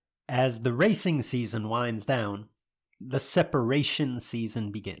As the racing season winds down, the separation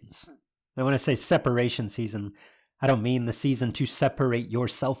season begins. Now, when I say separation season, I don't mean the season to separate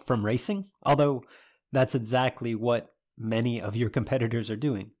yourself from racing, although that's exactly what many of your competitors are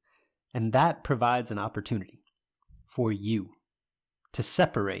doing. And that provides an opportunity for you to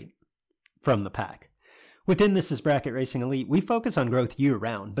separate from the pack. Within This Is Bracket Racing Elite, we focus on growth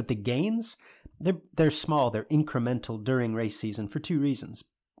year-round, but the gains, they're small, they're incremental during race season for two reasons.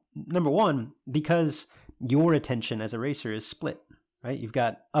 Number one, because your attention as a racer is split, right? You've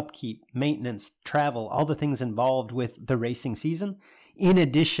got upkeep, maintenance, travel, all the things involved with the racing season, in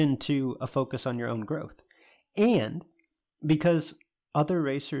addition to a focus on your own growth. And because other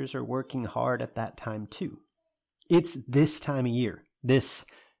racers are working hard at that time too. It's this time of year, this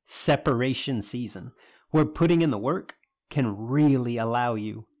separation season, where putting in the work can really allow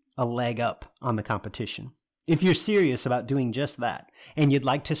you a leg up on the competition. If you're serious about doing just that, and you'd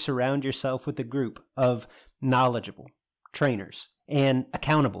like to surround yourself with a group of knowledgeable trainers and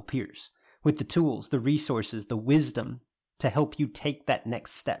accountable peers with the tools, the resources, the wisdom to help you take that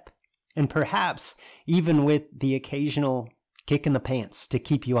next step, and perhaps even with the occasional kick in the pants to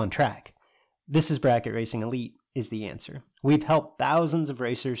keep you on track, This Is Bracket Racing Elite is the answer. We've helped thousands of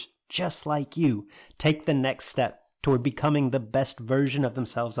racers just like you take the next step toward becoming the best version of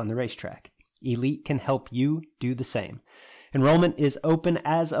themselves on the racetrack. Elite can help you do the same. Enrollment is open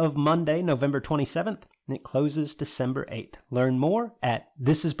as of Monday, November 27th, and it closes December 8th. Learn more at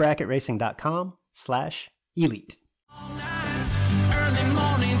thisisbracketracing.com/elite.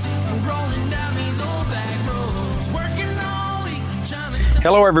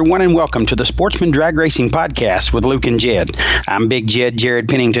 Hello, everyone, and welcome to the Sportsman Drag Racing Podcast with Luke and Jed. I'm Big Jed, Jared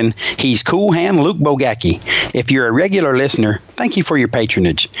Pennington. He's Cool Hand, Luke Bogacki. If you're a regular listener, thank you for your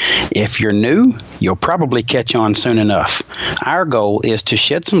patronage. If you're new, you'll probably catch on soon enough. Our goal is to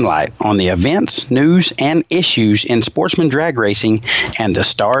shed some light on the events, news, and issues in sportsman drag racing and the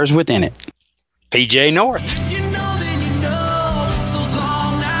stars within it. PJ North.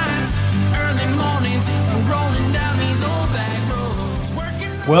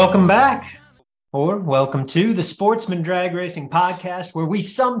 Welcome back, or welcome to the Sportsman Drag Racing Podcast, where we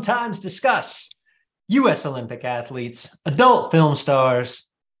sometimes discuss U.S. Olympic athletes, adult film stars,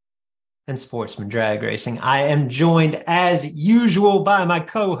 and sportsman drag racing. I am joined, as usual, by my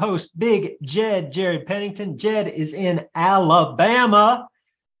co-host, Big Jed, Jared Pennington. Jed is in Alabama.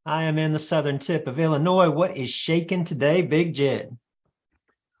 I am in the southern tip of Illinois. What is shaking today, Big Jed?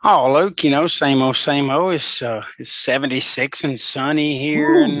 Oh, Luke, same old, same old. It's 76 and sunny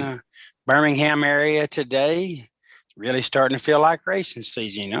here in the Birmingham area today. It's really starting to feel like racing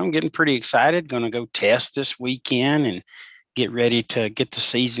season. I'm getting pretty excited. Going to go test this weekend and get ready to get the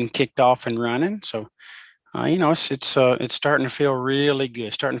season kicked off and running. So, it's starting to feel really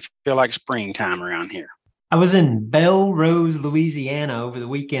good. Starting to feel like springtime around here. I was in Belle Rose, Louisiana over the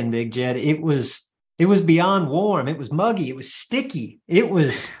weekend, Big Jed. It was beyond warm. It was muggy. It was sticky. It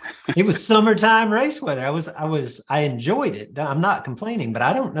was summertime race weather. I enjoyed it. I'm not complaining, but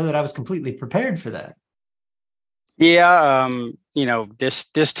I don't know that I was completely prepared for that. Yeah.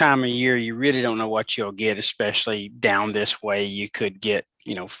 This time of year, you really don't know what you'll get, especially down this way. You could get,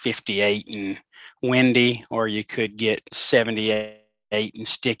 58 and windy, or you could get 78 and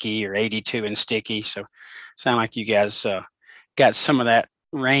sticky, or 82 and sticky. So sound like you guys got some of that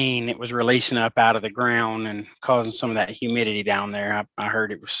rain that was releasing up out of the ground and causing some of that humidity down there. I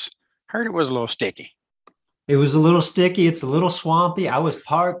heard it was a little sticky. It was a little sticky. It's a little swampy. I was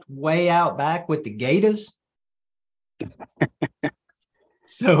parked way out back with the Gators.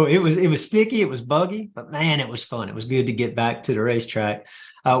 So it was sticky. It was buggy, but man, it was fun. It was good to get back to the racetrack.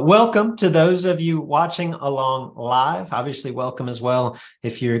 Welcome to those of you watching along live. Obviously, welcome as well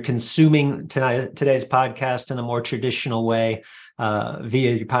if you're consuming today's podcast in a more traditional way,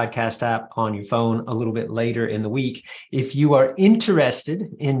 via your podcast app on your phone a little bit later in the week. If you are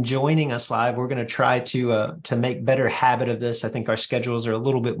interested in joining us live, we're going to try to make better habit of this. I think our schedules are a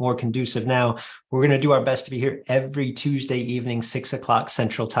little bit more conducive now. We're going to do our best to be here every Tuesday evening, 6:00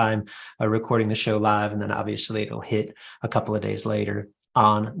 Central Time, recording the show live. And then obviously it'll hit a couple of days later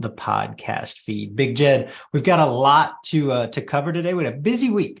on the podcast feed. Big Jed, we've got a lot to cover today. We had a busy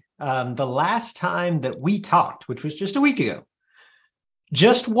week. The last time that we talked, which was just a week ago,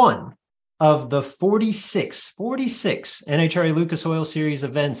 just one of the 46 NHRA Lucas Oil Series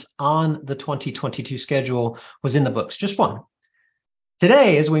events on the 2022 schedule was in the books. Just one.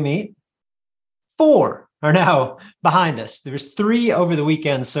 Today, as we meet, 4 are now behind us. There's 3 over the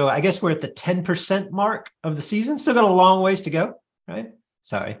weekend. So I guess we're at the 10% mark of the season. Still got a long ways to go, right?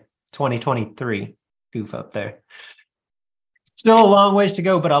 Sorry, 2023. Goof up there. Still a long ways to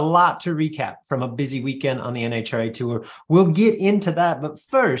go, but a lot to recap from a busy weekend on the NHRA Tour. We'll get into that, but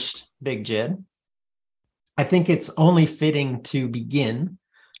first, Big Jed, I think it's only fitting to begin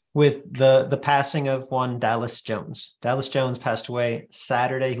with the passing of one Dallas Jones. Dallas Jones passed away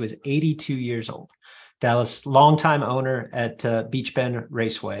Saturday. He was 82 years old. Dallas, longtime owner at Beach Bend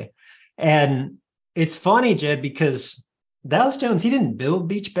Raceway. And it's funny, Jed, because Dallas Jones, he didn't build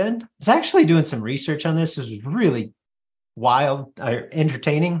Beach Bend. I was actually doing some research on this. It was really wild,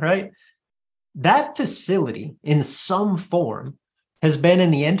 entertaining, right? That facility in some form has been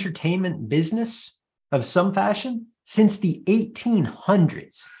in the entertainment business of some fashion since the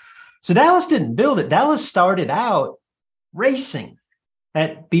 1800s. So Dallas didn't build it. Dallas started out racing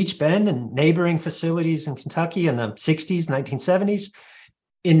at Beach Bend and neighboring facilities in Kentucky in the 60s, 1970s.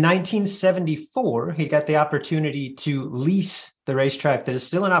 In 1974, he got the opportunity to lease the racetrack that is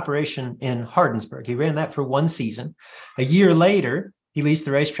still in operation in Hardinsburg. He ran that for one season. A year later, he leased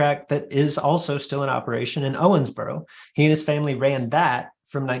the racetrack that is also still in operation in Owensboro. He and his family ran that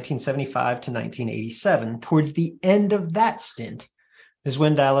from 1975 to 1987. Towards the end of that stint is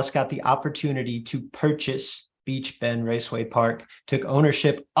when Dallas got the opportunity to purchase Beach Bend Raceway Park, took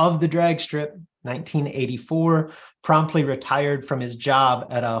ownership of the drag strip, 1984, promptly retired from his job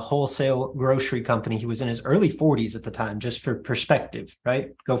at a wholesale grocery company. He was in his early 40s at the time, just for perspective,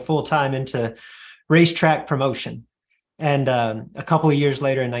 right? Go full time into racetrack promotion. And a couple of years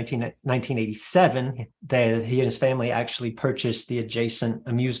later, in 1987, he and his family actually purchased the adjacent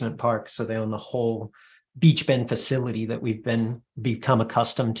amusement park. So they own the whole Beach Bend facility that we've become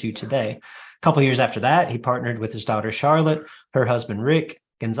accustomed to today. A couple of years after that, he partnered with his daughter, Charlotte, her husband, Rick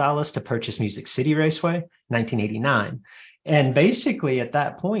Gonzalez, to purchase Music City Raceway, 1989. And basically at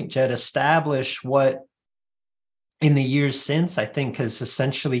that point, Jed established what in the years since, I think has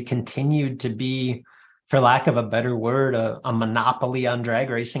essentially continued to be, for lack of a better word, a monopoly on drag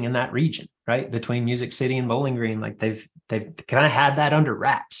racing in that region, right? Between Music City and Bowling Green. Like they've kind of had that under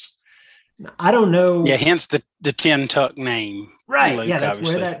wraps. I don't know. Yeah, hence the Tin Tuck name. Right. Luke, yeah, that's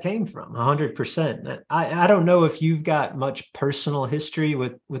obviously where that came from, 100%. I don't know if you've got much personal history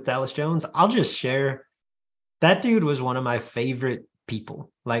with Dallas Jones. I'll just share that dude was one of my favorite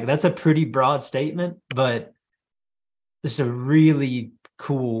people. Like that's a pretty broad statement, but just a really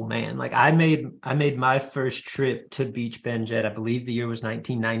cool man. Like I made my first trip to Beach Bend, Jed. I believe the year was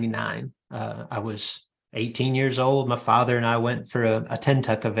 1999. I was 18 years old. My father and I went for a 10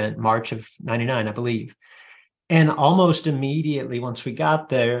 tuck event, March of 99, I believe. And almost immediately, once we got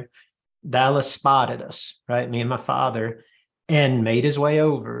there, Dallas spotted us, right? Me and my father, and made his way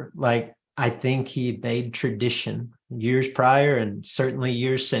over. Like, I think he made tradition years prior and certainly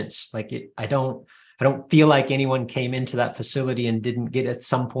years since. Like I don't feel like anyone came into that facility and didn't get at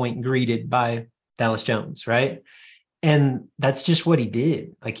some point greeted by Dallas Jones, right? And that's just what he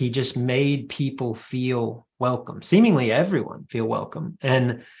did. Like he just made people feel welcome, seemingly everyone feel welcome.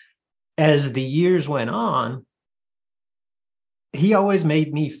 And as the years went on, he always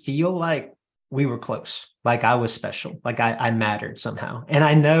made me feel like we were close, like I was special, like I mattered somehow. And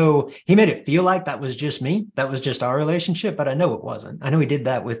I know he made it feel like that was just me. That was just our relationship, but I know it wasn't. I know he did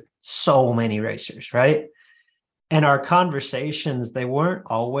that with so many racers, right? And our conversations, they weren't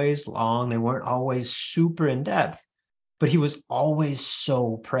always long. They weren't always super in depth, but he was always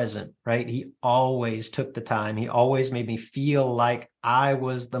so present, right? He always took the time. He always made me feel like I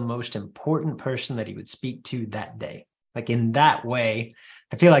was the most important person that he would speak to that day. Like in that way,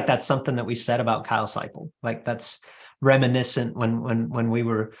 I feel like that's something that we said about Kyle Seipel. Like that's reminiscent when we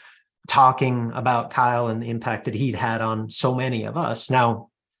were talking about Kyle and the impact that he'd had on so many of us. Now,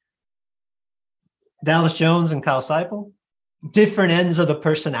 Dallas Jones and Kyle Seipel, different ends of the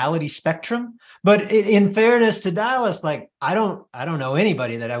personality spectrum. But in fairness to Dallas, like I don't know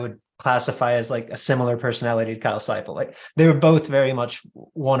anybody that I would classify as like a similar personality to Kyle Seipel. Like they're both very much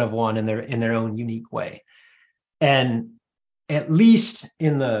one of one in their own unique way. And at least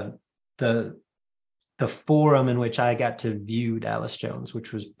in the forum in which I got to view Dallas Jones,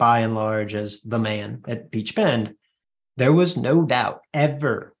 which was by and large as the man at Beach Bend, there was no doubt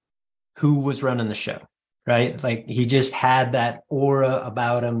ever who was running the show, right? Like he just had that aura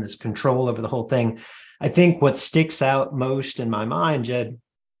about him, this control over the whole thing. I think what sticks out most in my mind, Jed,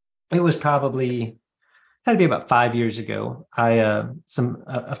 it was probably had to be about 5 years ago.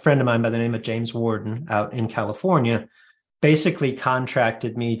 A friend of mine by the name of James Warden out in California basically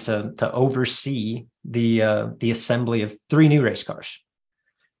contracted me to oversee the assembly of 3 new race cars.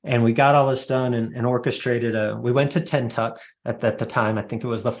 And we got all this done and orchestrated we went to 10 tuck at the time. I think it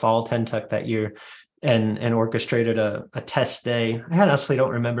was the fall 10 tuck that year, and orchestrated a test day. I honestly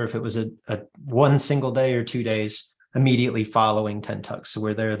don't remember if it was a one single day or 2 days, immediately following 10 Tucks. So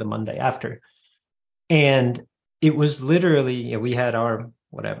we're there the Monday after. And it was literally, we had our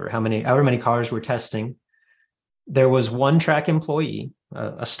however many cars we're testing. There was one track employee,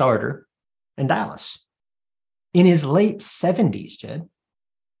 a starter in Dallas in his late 70s, Jed.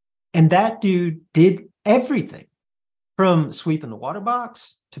 And that dude did everything from sweeping the water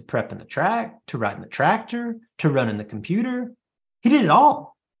box to prepping the track, to riding the tractor, to running the computer. He did it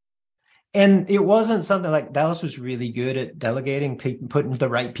all. And it wasn't something like Dallas was really good at delegating, putting the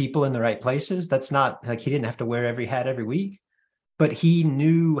right people in the right places. That's not like he didn't have to wear every hat every week, but he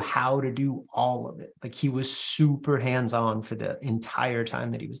knew how to do all of it. Like he was super hands-on for the entire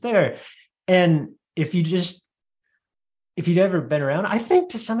time that he was there. And if you'd ever been around, I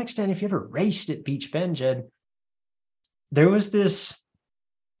think to some extent, if you ever raced at Beach Bend, Jed, there was this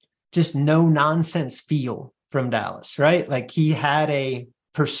just no nonsense feel from Dallas, right? Like he had a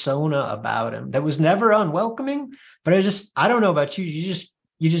persona about him that was never unwelcoming, but I don't know about you.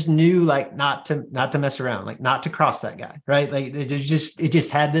 You just knew like not to mess around, like not to cross that guy, right? Like it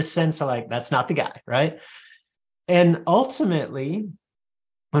just had this sense of like, that's not the guy, right? And ultimately,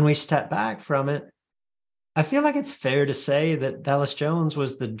 when we step back from it, I feel like it's fair to say that Dallas Jones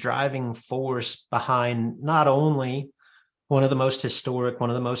was the driving force behind not only one of the most historic, one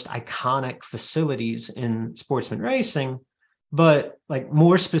of the most iconic facilities in sportsman racing, but like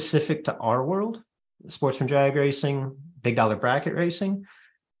more specific to our world, sportsman drag racing, big dollar bracket racing.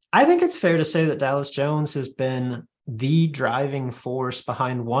 I think it's fair to say that Dallas Jones has been the driving force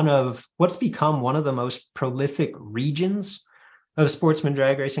behind one of what's become one of the most prolific regions of sportsman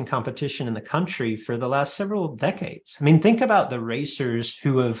drag racing competition in the country for the last several decades. I mean, think about the racers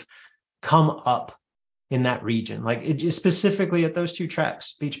who have come up in that region, like it, specifically at those two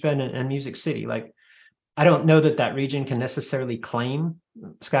tracks, Beach Bend and Music City. Like, I don't know that region can necessarily claim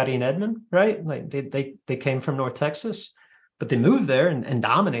Scotty and Edmund, right? Like they came from North Texas, but they moved there and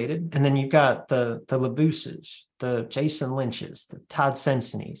dominated. And then you've got the LeBousses, the Jason Lynches, the Todd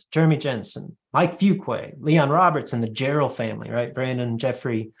Sensenys, Jeremy Jensen, Mike Fuquay, Leon Roberts, and the Gerald family, right? Brandon,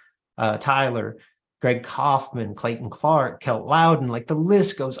 Jeffrey, Tyler, Greg Kaufman, Clayton Clark, Kelt Loudon, like the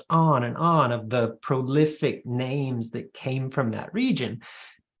list goes on and on of the prolific names that came from that region.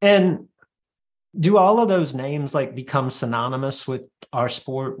 And do all of those names like become synonymous with our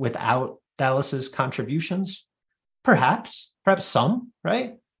sport without Dallas's contributions? Perhaps some,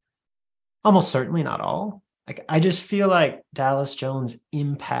 right? Almost certainly not all. Like I just feel like Dallas Jones'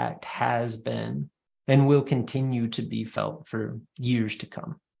 impact has been and will continue to be felt for years to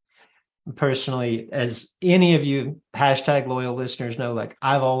come. Personally, as any of you #loyal listeners know, like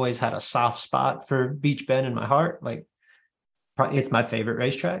I've always had a soft spot for Beach Bend in my heart. Like it's my favorite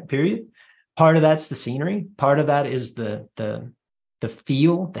racetrack, period. Part of that's the scenery. Part of that is the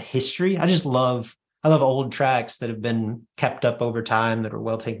feel, the history. I love old tracks that have been kept up over time, that are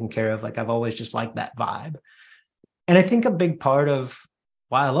well taken care of. Like I've always just liked that vibe. And I think a big part of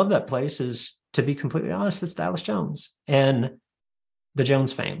why I love that place is, to be completely honest, it's Dallas Jones and the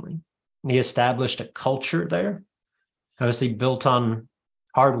Jones family. He established a culture there, obviously built on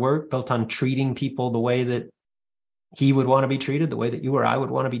hard work, built on treating people the way that he would want to be treated, the way that you or I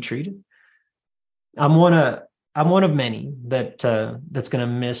would want to be treated. I'm one of many that's going to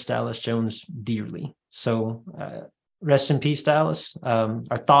miss Dallas Jones dearly. So rest in peace, Dallas. Our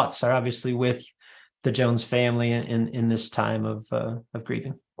thoughts are obviously with the Jones family in this time of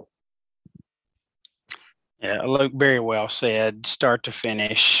grieving. Yeah, Luke, very well said, start to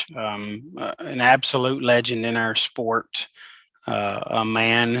finish. An absolute legend in our sport, a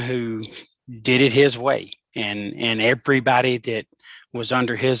man who did it his way, and everybody that was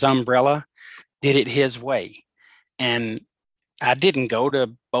under his umbrella did it his way. And I didn't go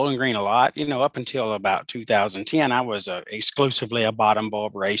to Bowling Green a lot, up until about 2010. I was exclusively a bottom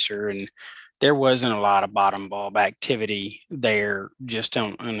bulb racer, and there wasn't a lot of bottom bulb activity there, just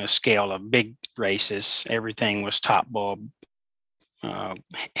on a scale of big races. Everything was top bulb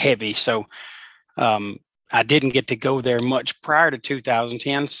heavy. So I didn't get to go there much prior to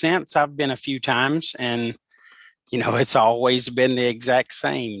 2010. Since I've been a few times, and it's always been the exact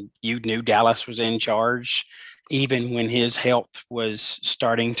same. You knew Dallas was in charge, even when his health was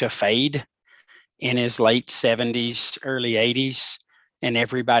starting to fade in his late 70s, early 80s, and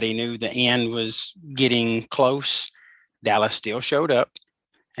everybody knew the end was getting close. Dallas still showed up,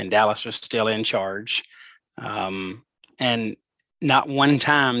 and Dallas was still in charge. And not one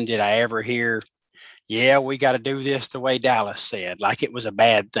time did I ever hear, yeah, we got to do this the way Dallas said, like it was a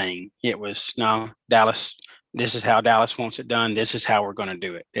bad thing. It was, no, Dallas this is how Dallas wants it done. This is how we're going to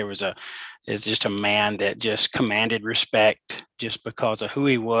do it. It's just a man that just commanded respect just because of who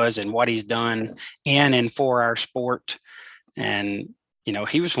he was and what he's done in and for our sport. And,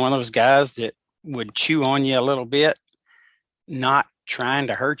 he was one of those guys that would chew on you a little bit, not trying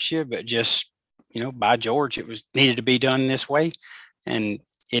to hurt you, but just, by George, it was needed to be done this way. And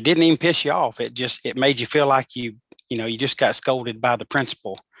it didn't even piss you off. It made you feel like you just got scolded by the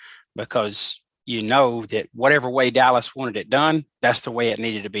principal, because that whatever way Dallas wanted it done, that's the way it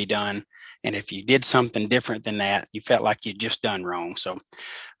needed to be done. And if you did something different than that, you felt like you'd just done wrong. So,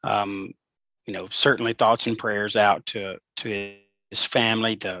 certainly thoughts and prayers out to his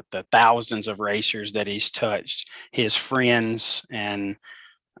family, the thousands of racers that he's touched, his friends, and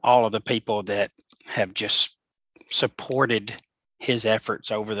all of the people that have just supported his efforts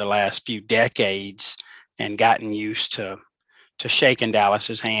over the last few decades and gotten used to shaking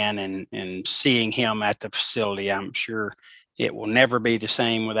Dallas's hand and seeing him at the facility. I'm sure it will never be the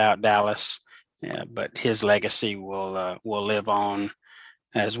same without Dallas, but his legacy will live on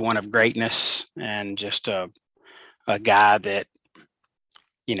as one of greatness, and just a guy that,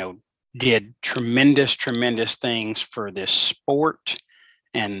 did tremendous things for this sport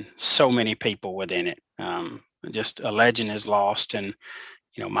and so many people within it. Just a legend is lost. And,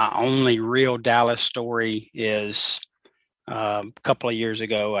 my only real Dallas story is a couple of years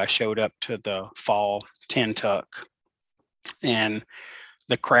ago, I showed up to the fall 10 tuck, and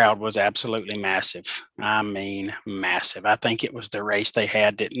the crowd was absolutely massive. I mean, massive. I think it was the race they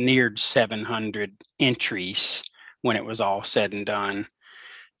had that neared 700 entries when it was all said and done.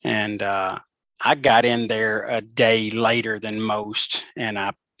 And I got in there a day later than most, and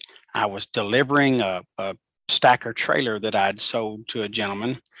I was delivering a stacker trailer that I'd sold to a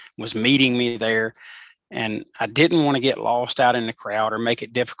gentleman, was meeting me there, and I didn't want to get lost out in the crowd or make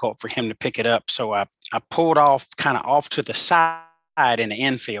it difficult for him to pick it up. So I pulled off to the side in the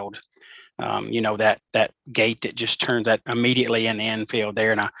infield, that gate that just turns that immediately in the infield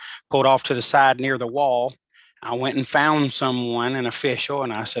there. And I pulled off to the side near the wall. I went and found someone, an official,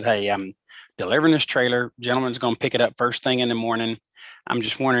 and I said, "Hey, I'm delivering this trailer. Gentleman's going to pick it up first thing in the morning. I'm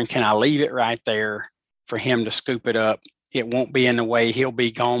just wondering, can I leave it right there for him to scoop it up? It won't be in the way. He'll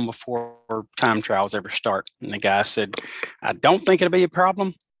be gone before time trials ever start." And the guy said, "I don't think it'll be a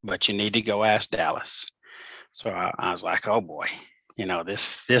problem, but you need to go ask Dallas." So I was like, "Oh boy,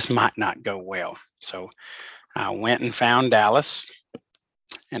 this might not go well." So I went and found Dallas,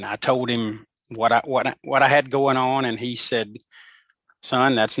 and I told him what I had going on, and he said,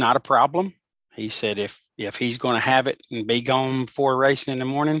 "Son, that's not a problem." He said, if he's going to have it and be gone before racing in the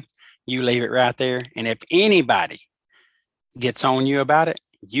morning, you leave it right there. And if anybody gets on you about it,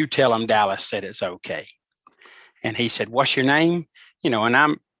 you tell them Dallas said it's okay. And he said, "What's your name?" And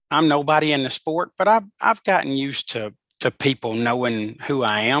I'm nobody in the sport, but I've gotten used to people knowing who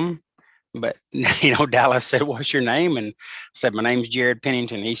I am. But, Dallas said, "What's your name?" And I said, "My name's Jared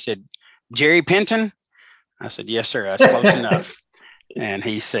Pennington." He said, "Jerry Penton?" I said, "Yes, sir. That's close enough." And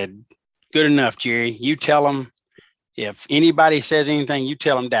he said, "Good enough, Jerry. You tell them, if anybody says anything, you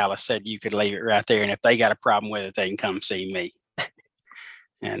tell them Dallas said you could leave it right there. And if they got a problem with it, they can come see me."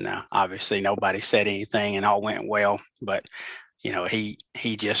 And obviously nobody said anything, and all went well. But, he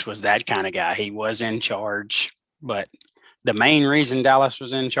just was that kind of guy. He was in charge. But the main reason Dallas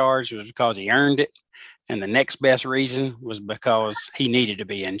was in charge was because he earned it. And the next best reason was because he needed to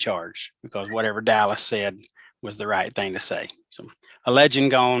be in charge, because whatever Dallas said was the right thing to say. So a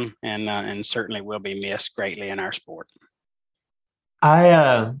legend gone, and certainly will be missed greatly in our sport.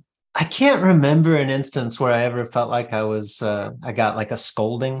 I can't remember an instance where I ever felt like I got like a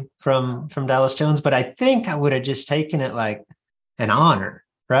scolding from Dallas Jones, but I think I would have just taken it like an honor,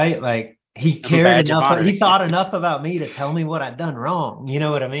 right? Like he cared enough, he thought enough about me to tell me what I'd done wrong. You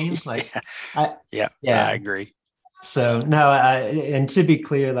know what I mean? Like, I agree. So no, and to be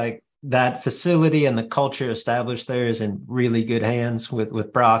clear, like that facility and the culture established there is in really good hands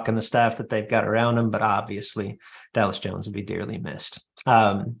with Brock and the staff that they've got around him. But obviously, Dallas Jones will be dearly missed.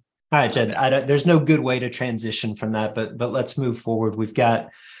 All right, Jed, there's no good way to transition from that, but let's move forward.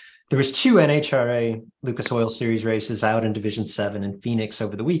 There was 2 NHRA Lucas Oil Series races out in Division 7 in Phoenix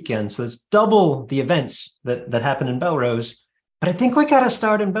over the weekend. So it's double the events that happened in Belle Rose. But I think we got to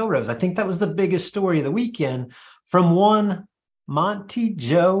start in Belle Rose. I think that was the biggest story of the weekend from one Monty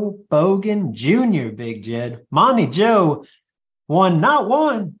Joe Bogan Jr., Big Jed. Monty Joe won not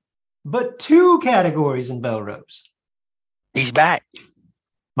 1, but 2 categories in Belle Rose. He's back.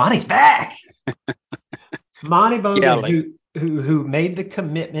 Monty's back. Monty Bogan, who made the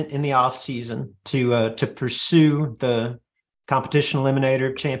commitment in the offseason to pursue the Competition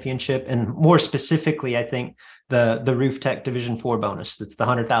Eliminator Championship, and more specifically, I think the Roof Tech Division 4 bonus. That's the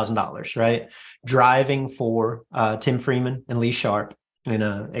 $100,000, right? Driving for Tim Freeman and Lee Sharp in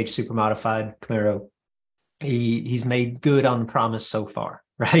a H Super Modified Camaro. He's made good on the promise so far,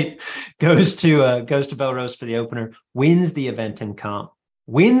 right? Goes to Belle Rose for the opener, wins the event in comp,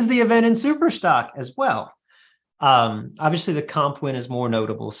 wins the event in Superstock as well. Obviously, the comp win is more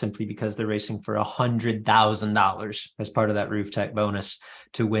notable simply because they're racing for $100,000 as part of that Roof Tech bonus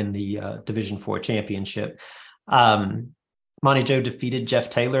to win the Division 4 championship. Monty Joe defeated Jeff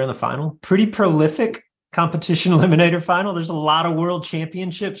Taylor in the final. Pretty prolific competition eliminator final. There's a lot of world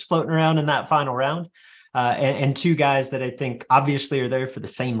championships floating around in that final round. And two guys that I think obviously are there for the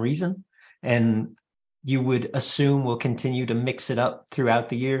same reason. And you would assume will continue to mix it up throughout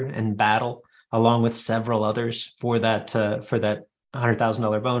the year and battle along with several others for that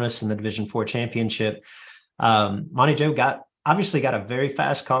 $100,000 bonus in the Division 4 championship. Monty Joe obviously got a very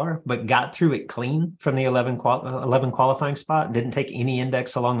fast car, but got through it clean from the 11 qualifying spot. Didn't take any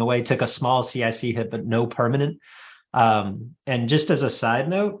index along the way. Took a small CIC hit, but no permanent. And just as a side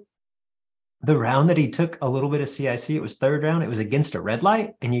note, the round that he took a little bit of CIC, it was third round. It was against a red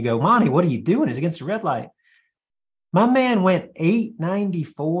light. And you go, Monty, what are you doing? It's against a red light. My man went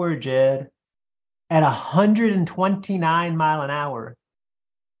 894, Jed, at 129 mile an hour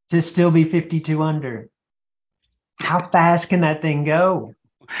to still be 52 under. How fast can that thing go?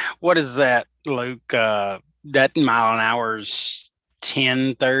 What is that, Luke? That mile an hour's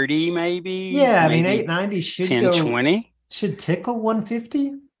 1030 maybe? Yeah, I mean, 890 should 1020. Should tickle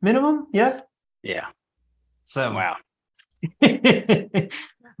 150 minimum. Yeah. Yeah. So wow.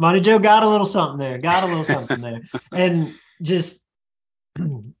 Monty Joe got a little something there. And just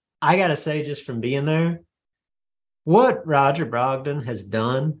I gotta say, just from being there, what Roger Brogdon has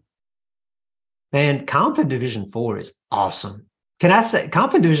done, man, comp in Division 4 is awesome. Can I say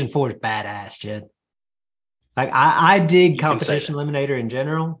comp in Division 4 is badass, Jed? Like I dig competition eliminator in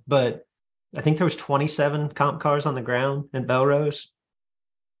general, but I think there was 27 comp cars on the ground in Belle Rose,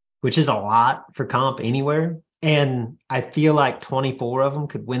 which is a lot for comp anywhere. And I feel like 24 of them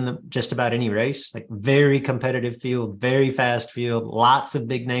could win just about any race. Like very competitive field, very fast field, lots of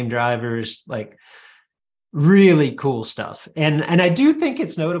big name drivers, like really cool stuff. And I do think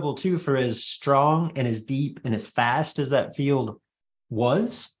it's notable too, for as strong and as deep and as fast as that field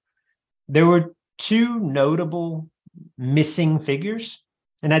was, there were two notable missing figures.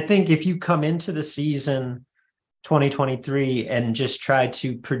 And I think if you come into the season 2023 and just try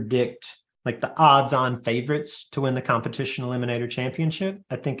to predict like the odds-on favorites to win the competition eliminator championship,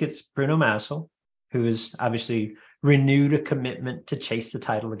 I think it's Bruno Massel, who has obviously renewed a commitment to chase the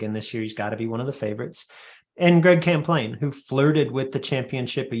title again this year. He's got to be one of the favorites. And Greg Camplain, who flirted with the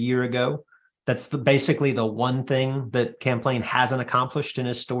championship a year ago. That's basically the one thing that Camplain hasn't accomplished in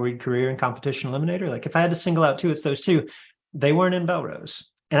his storied career in competition eliminator. Like if I had to single out two, it's those two. They weren't in Belle Rose.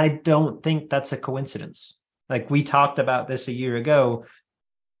 And I don't think that's a coincidence. Like we talked about this a year ago.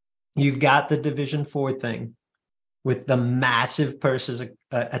 You've got the Division 4 thing with the massive purses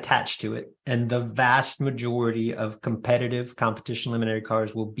attached to it. And the vast majority of competitive competition eliminator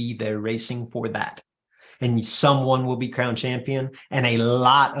cars will be there racing for that. And someone will be crowned champion. And a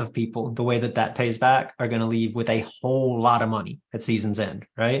lot of people, the way that pays back, are going to leave with a whole lot of money at season's end,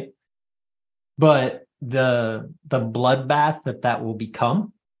 right? But the bloodbath that will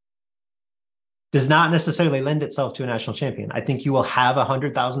become does not necessarily lend itself to a national champion. I think you will have a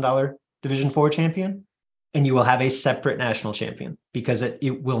 $100,000 Division 4 champion, and you will have a separate national champion, because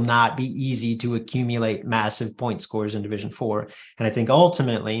it will not be easy to accumulate massive point scores in Division 4. And I think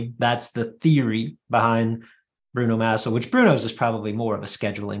ultimately that's the theory behind Bruno Massel, which Bruno's is probably more of a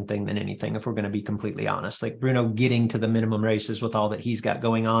scheduling thing than anything, if we're going to be completely honest. Like Bruno getting to the minimum races with all that he's got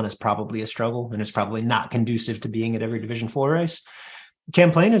going on is probably a struggle, and it's probably not conducive to being at every Division 4 race.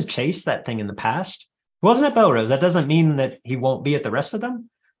 Camplain has chased that thing in the past. He wasn't at Belle Rose. That doesn't mean that he won't be at the rest of them.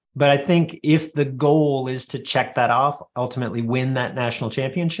 But I think if the goal is to check that off, ultimately win that national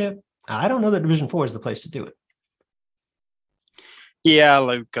championship, I don't know that Division 4 is the place to do it. Yeah,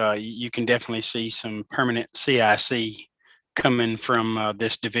 Luke, you can definitely see some permanent CIC coming from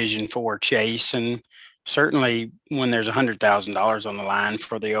this Division 4 chase. And certainly when there's $100,000 on the line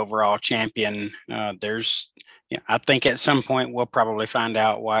for the overall champion, I think at some point we'll probably find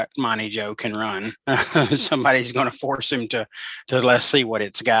out what Monty Joe can run. Somebody's going to force him to let's see what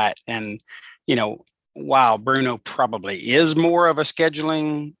it's got. And, while Bruno probably is more of a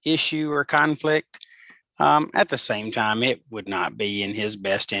scheduling issue or conflict, at the same time, it would not be in his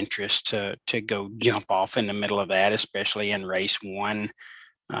best interest to go jump off in the middle of that, especially in race one,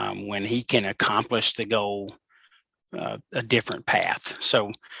 when he can accomplish the goal a different path.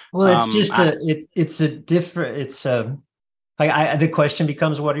 So, well, it's just the question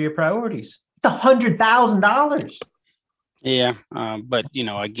becomes, what are your priorities? It's $100,000. Yeah. But,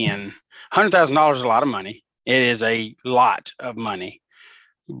 again, $100,000 is a lot of money. It is a lot of money,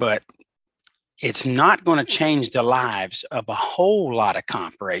 but it's not going to change the lives of a whole lot of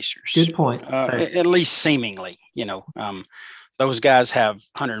comp racers. Good point. At least seemingly, those guys have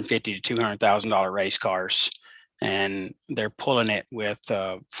 $150,000 to $200,000 race cars, and they're pulling it with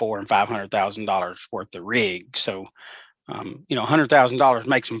 $400,000 and $500,000 worth of rig. So, $100,000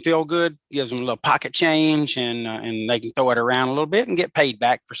 makes them feel good, gives them a little pocket change, and they can throw it around a little bit and get paid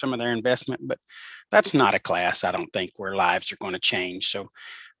back for some of their investment. But that's not a class, I don't think, where lives are going to change. So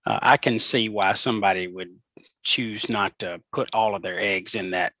I can see why somebody would choose not to put all of their eggs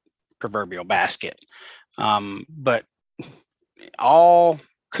in that proverbial basket. But all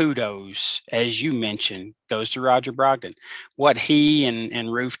kudos, as you mentioned, goes to Roger Brogdon. What he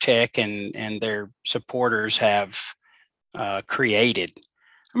and Roof Tech and their supporters have created.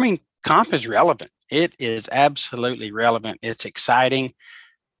 I mean, comp is relevant. It is absolutely relevant. It's exciting.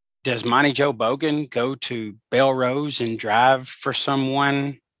 Does Monty Joe Bogan go to Belle Rose and drive for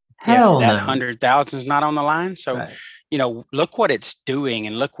someone Hell if that no. 100,000 is not on the line? So, Right. Look what it's doing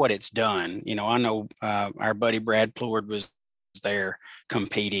and look what it's done. I know our buddy Brad Plord was there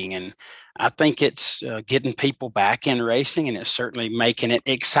competing, and I think it's getting people back in racing, and it's certainly making it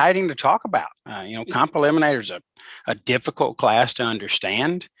exciting to talk about. Comp Eliminator is a difficult class to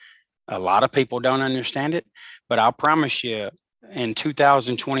understand. A lot of people don't understand it, but I'll promise you, in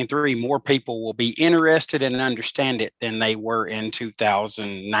 2023, more people will be interested and understand it than they were in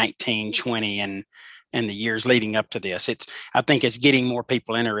 2019, 20, and the years leading up to this. I think it's getting more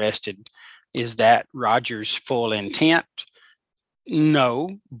people interested. Is that Roger's full intent?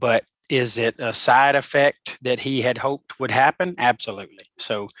 No, but is it a side effect that he had hoped would happen? Absolutely.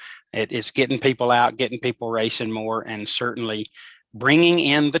 So it's getting people out, getting people racing more, and certainly bringing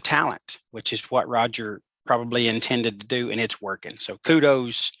in the talent, which is what Roger probably intended to do, and it's working. So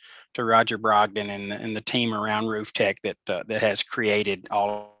kudos to Roger Brogdon and the team around Roof Tech that has created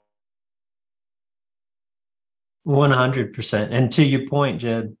all. 100%. And to your point,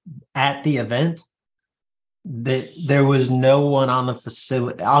 Jed, at the event, that there was no one on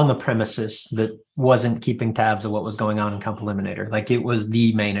the premises that wasn't keeping tabs of what was going on in Comp Eliminator. Like, it was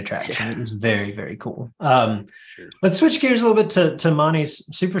the main attraction. Yeah. It was very, very cool. Sure. Let's switch gears a little bit to Monty's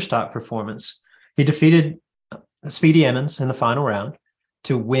Superstock performance. He defeated Speedy Emmons in the final round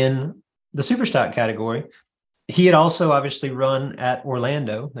to win the Superstock category. He had also obviously run at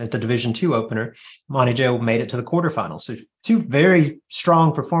Orlando at the Division II opener. Monty Joe made it to the quarterfinals. So two very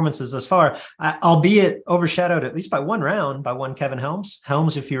strong performances thus far, albeit overshadowed at least by one round by one Kevin Helms.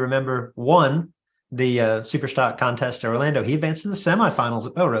 Helms, if you remember, won the Superstock contest at Orlando. He advanced to the semifinals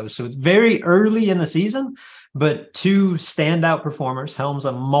at Belle Rose. So it's very early in the season, but two standout performers. Helms,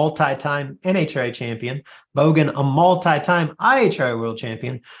 a multi-time NHRA champion. Bogan, a multi-time IHRA world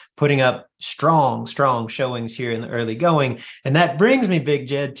champion, putting up strong showings here in the early going. And that brings me, Big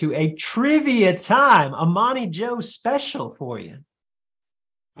Jed, to a trivia time, a Monty Joe special for you.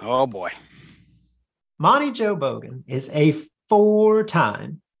 Oh, boy. Monty Joe Bogan is a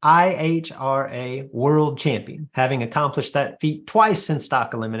 4-time IHRA world champion, having accomplished that feat twice in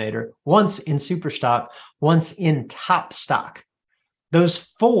Stock Eliminator, once in Superstock, once in Top Stock. Those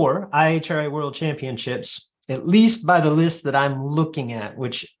 4 IHRA world championships, at least by the list that I'm looking at,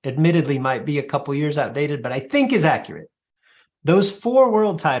 which admittedly might be a couple years outdated, but I think is accurate. Those 4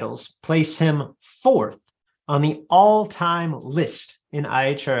 world titles place him 4th on the all-time list in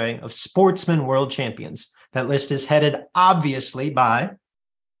IHRA of sportsman world champions. That list is headed obviously by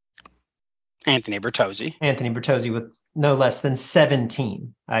Anthony Bertozzi with no less than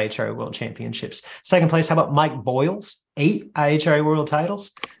 17 IHRA world championships. Second place, how about Mike Boyles? 8 IHRA world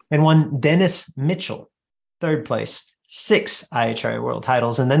titles. And one Dennis Mitchell. Third place, 6 IHRA world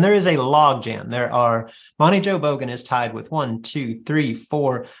titles. And then there is a logjam. There are Monty Joe Bogan is tied with 1, 2, 3,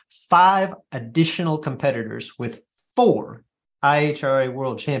 4, 5 additional competitors with 4 IHRA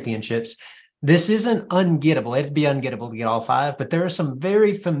world championships. This isn't ungettable. It'd be ungettable to get all 5, but there are some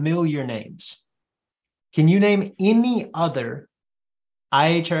very familiar names. Can you name any other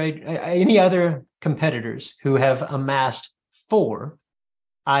competitors who have amassed 4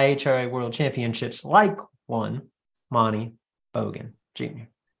 IHRA world championships like one Monty Bogan Jr.?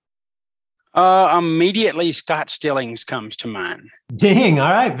 Immediately, Scott Stillings comes to mind. Dang!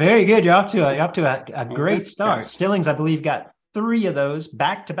 All right, very good. You're off to a great start. Yes. Stillings, I believe, got 3 of those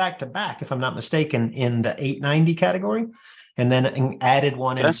back to back, if I'm not mistaken, in the 890 category, and then added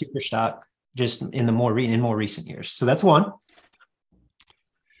one in Superstock just in more recent years. So that's one.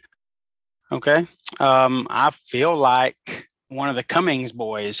 Okay. I feel like one of the Cummings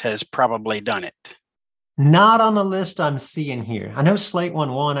boys has probably done it. Not on the list I'm seeing here. I know Slate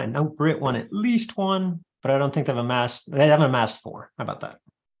won one. I know Britt won at least one, but I don't think they haven't amassed four. How about that?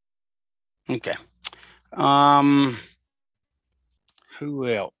 Okay. Who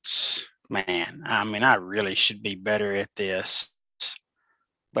else? Man, I mean, I really should be better at this,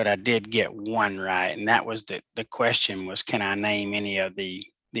 but I did get one right, and that was the question was, can I name any of the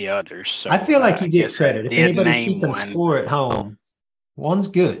others? So I feel like you get credit. If anybody's keeping score at home, one's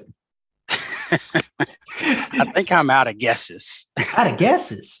good. I think I'm out of guesses. Out of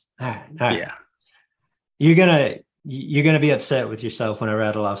guesses. All right. Yeah. You're gonna be upset with yourself when I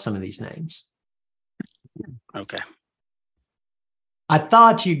rattle off some of these names. Okay. I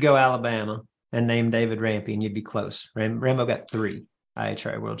thought you'd go Alabama and name David Rampy, and you'd be close. Rambo got 3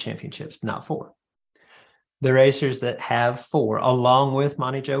 NHRA World Championships, not 4. The racers that have 4, along with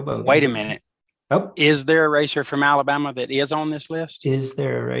Monty Joe Bogan. Wait a minute. Oh, is there a racer from Alabama that is on this list? Is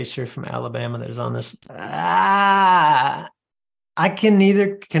there a racer from Alabama that is on this? I can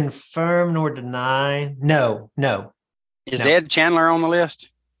neither confirm nor deny. No. Is Ed Chandler on the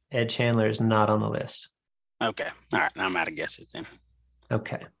list? Ed Chandler is not on the list. Okay. All right. Now I'm out of guesses then.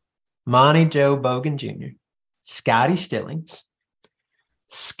 Okay. Monty Joe Bogan Jr., Scotty Stillings,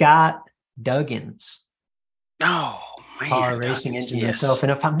 Scott Duggins. Oh, man. Car racing engine himself.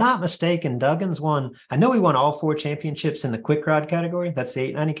 And if I'm not mistaken, Duggins won. I know he won all 4 championships in the quick rod category. That's the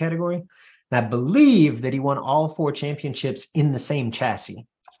 890 category. And I believe that he won all 4 championships in the same chassis,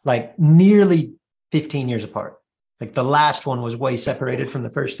 like nearly 15 years apart. Like the last one was way separated from the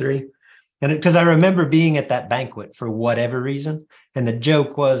first 3. And because I remember being at that banquet for whatever reason. And the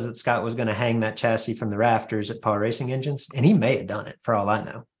joke was that Scott was going to hang that chassis from the rafters at Par Racing Engines. And he may have done it for all I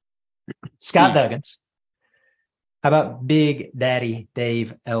know. Scott Duggins. How about Big Daddy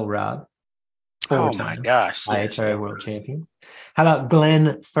Dave Elrod? Oh my gosh. IHRA World Champion. How about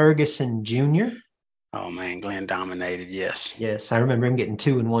Glenn Ferguson Jr.? Oh man, Glenn dominated, yes. Yes, I remember him getting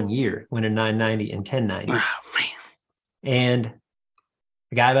 2 in 1 year, winning 990 and 1090. Oh man. And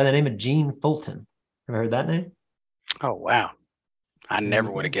a guy by the name of Gene Fulton. Ever heard that name? Oh wow. I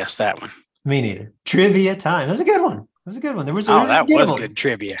never would have guessed that one. Me neither. Trivia time. That was a good one. There was that was good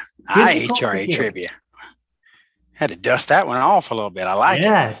trivia. IHRA trivia. Had to dust that one off a little bit. I like it.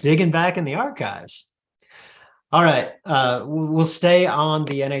 Yeah, digging back in the archives. All right. We'll stay on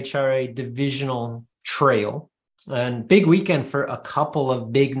the NHRA divisional trail. And big weekend for a couple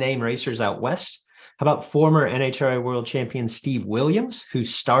of big name racers out west. How about former NHRA World Champion Steve Williams, who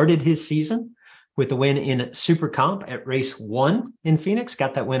started his season with a win in Super Comp at race 1 in Phoenix,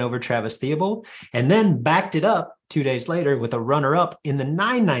 got that win over Travis Theobald, and then backed it up 2 days later with a runner-up in the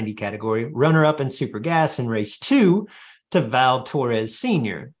 990 category, runner-up in Super Gas in race 2 to Val Torres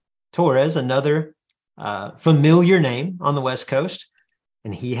Sr. Torres, another familiar name on the West Coast,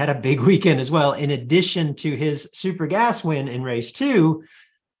 and he had a big weekend as well. In addition to his Super Gas win in race 2,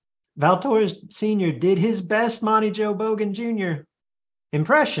 Val Torres Sr. did his best Monty Joe Bogan Jr.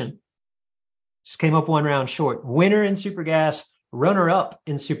 impression. Just came up 1 round short. Winner in Super Gas, runner-up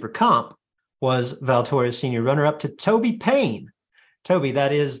in Super Comp was Val Torres Sr., runner-up to Toby Payne. Toby,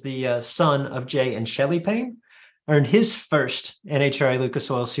 that is the son of Jay and Shelly Payne, earned his first NHRA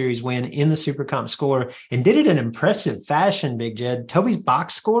Lucas Oil Series win in the Super Comp score and did it in impressive fashion, Big Jed. Toby's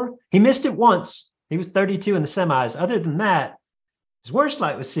box score, he missed it once. He was 32 in the semis. Other than that, his worst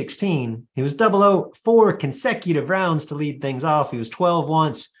light was 16. He was 004 consecutive rounds to lead things off. He was 12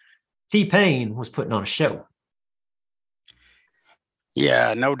 once. T-Pain was putting on a show.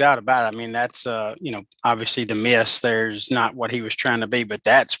 Yeah, no doubt about it. I mean, that's, obviously the miss, there's not what he was trying to be, but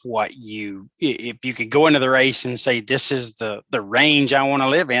that's what if you could go into the race and say, this is the range I want to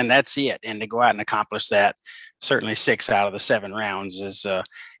live in, that's it. And to go out and accomplish that, certainly 6 out of the 7 rounds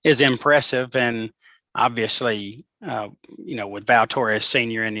is impressive. And obviously, with Val Torres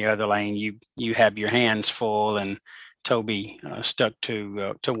Sr. in the other lane, you have your hands full, and Toby stuck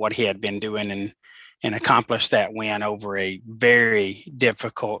to what he had been doing and accomplished that win over a very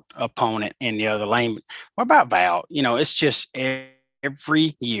difficult opponent in the other lane. But what about Val? It's just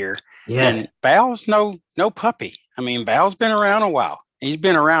every year. Yeah. And Val's no puppy. I mean, Val's been around a while. He's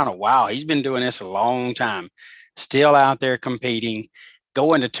been around a while. He's been doing this a long time. Still out there competing,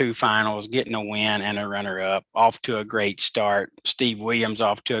 going to 2 finals, getting a win and a runner-up, off to a great start. Steve Williams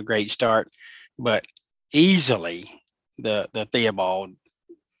off to a great start. But easily the Theobald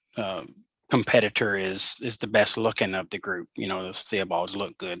competitor is the best looking of the group. The Theobalds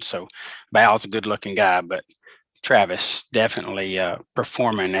look good. So Val's a good looking guy, but Travis definitely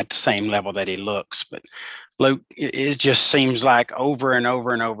performing at the same level that he looks. But Luke, it just seems like over and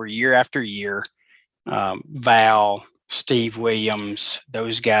over and over, year after year, Val, Steve Williams,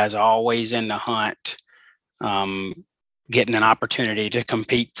 those guys always in the hunt, getting an opportunity to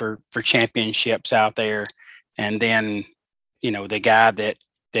compete for championships out there. And then, the guy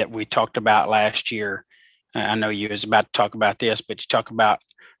that we talked about last year, I know you was about to talk about this, but you talk about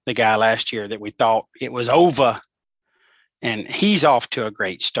the guy last year that we thought it was over, and he's off to a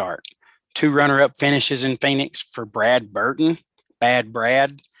great start. 2 runner-up finishes in Phoenix for Brad Burton, Bad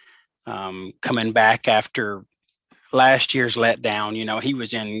Brad, coming back after last year's letdown. He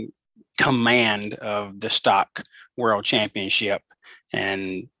was in command of the stock world championship,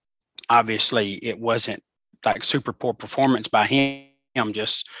 and obviously it wasn't like super poor performance by him.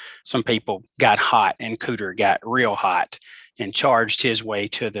 Just some people got hot, and Cooter got real hot and charged his way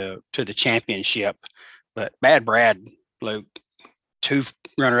to the championship. But Bad Brad, Luke, 2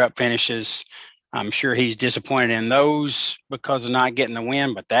 runner-up finishes. I'm sure he's disappointed in those because of not getting the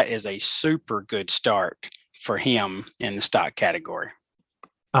win, but that is a super good start for him in the stock category.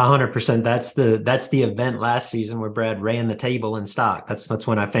 100%. That's the event last season where Brad ran the table in stock. That's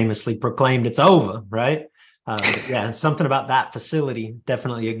when I famously proclaimed it's over, right? Yeah, something about that facility.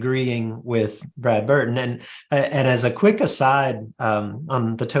 Definitely agreeing with Brad Burton. And as a quick aside,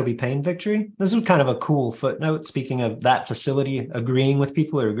 on the Toby Payne victory, this was kind of a cool footnote. Speaking of that facility agreeing with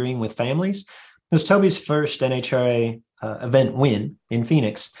people or agreeing with families, it was Toby's first NHRA event win in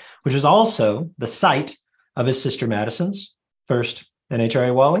Phoenix, which was also the site of his sister Madison's first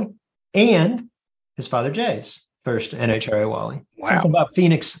NHRA Wally and his father Jay's first NHRA Wally. Wow. Something about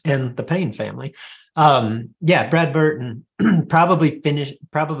Phoenix and the Payne family. Yeah, Brad Burton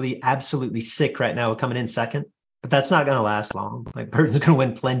probably absolutely sick right now coming in second, but that's not going to last long. Like, Burton's going to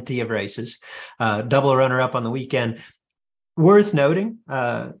win plenty of races, double runner-up on the weekend. Worth noting,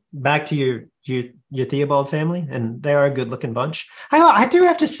 back to your Theobald family, and they are a good-looking bunch. I do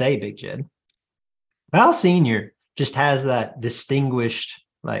have to say, Big Jed, Val Sr. just has that distinguished,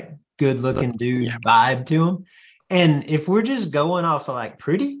 like, good-looking dude vibe to him. And if we're just going off of like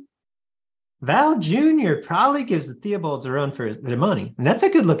pretty, Val Jr. probably gives the Theobalds a run for their money. And that's a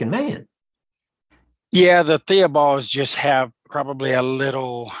good-looking man. Yeah, the Theobalds just have probably a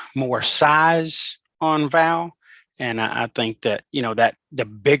little more size on Val. And I think that, that the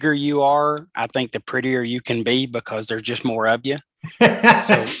bigger you are, I think the prettier you can be because there's just more of you.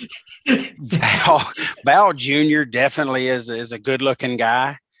 So Val Jr. definitely is a good-looking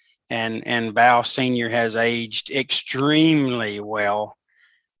guy. And Val Sr. has aged extremely well.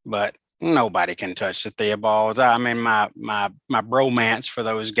 But nobody can touch the Theobalds. I mean, my bromance for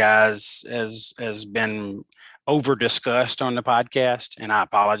those guys has been over discussed on the podcast, and I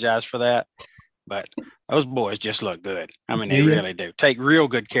apologize for that. But those boys just look good. I mean, they really do. Take real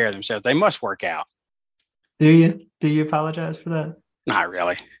good care of themselves. They must work out. Do you? Do you apologize for that? Not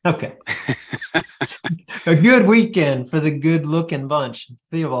really. Okay. A good weekend for the good-looking bunch,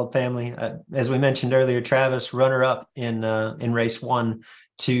 Theobald family. As we mentioned earlier, Travis runner-up in race 1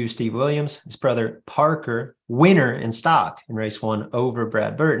 to Steve Williams. His brother Parker, winner in stock in race 1 over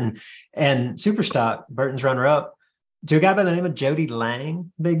Brad Burton. And super stock, Burton's runner-up to a guy by the name of Jody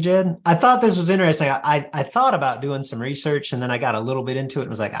Lang, Big Jed. I thought this was interesting. I thought about doing some research, and then I got a little bit into it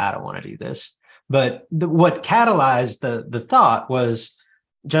and was like, I don't want to do this. But what catalyzed the thought was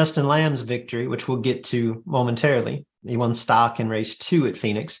Justin Lamb's victory, which we'll get to momentarily. He won stock in race 2 at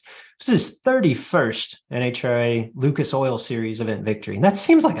Phoenix. This is his 31st NHRA Lucas Oil Series event victory. And that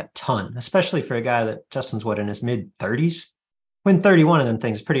seems like a ton, especially for a guy that Justin's in his mid-30s. Win 31 of them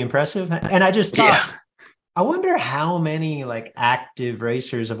things is pretty impressive. And I just thought, I wonder how many like active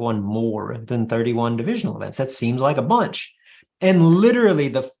racers have won more than 31 divisional events. That seems like a bunch. And literally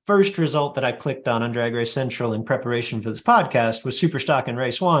the first result that I clicked on Drag Race Central in preparation for this podcast was super stock in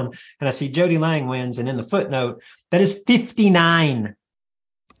race 1. And I see Jody Lang wins. And in the footnote, that is 59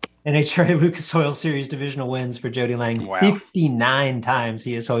 NHRA Lucas Oil Series divisional wins for Jody Lang. Wow. 59 times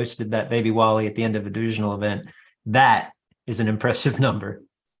he has hosted that baby Wally at the end of a divisional event. That is an impressive number.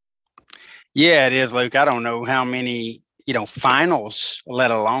 Yeah, it is, Luke. I don't know how many, finals,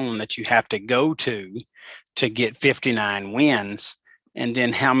 let alone that you have to go to get 59 wins. And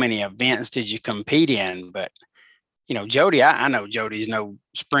then how many events did you compete in? But, Jody, I know Jody's no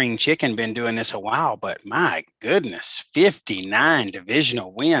spring chicken, been doing this a while, but my goodness, 59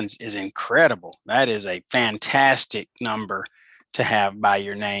 divisional wins is incredible. That is a fantastic number to have by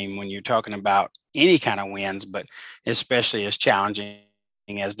your name when you're talking about any kind of wins, but especially as challenging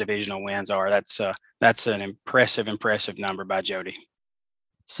as divisional wins are. That's an impressive number by Jody.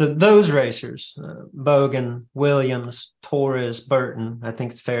 So those racers, Bogan, Williams, Torres, Burton, I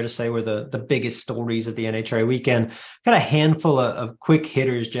think it's fair to say were the biggest stories of the NHRA weekend. Got a handful of quick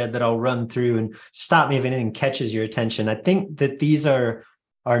hitters, Jed, that I'll run through, and stop me if anything catches your attention. I think that these are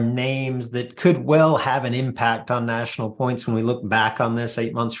names that could well have an impact on national points when we look back on this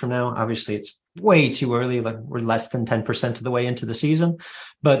 8 months from now. Obviously, it's way too early. Like, we're less than 10% of the way into the season,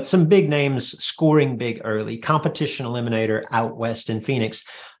 but some big names scoring big early. Competition eliminator out west in Phoenix,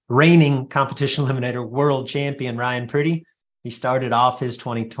 reigning competition eliminator world champion Ryan Pretty. He started off his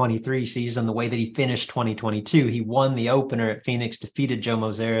 2023 season the way that he finished 2022. He won the opener at Phoenix, defeated Joe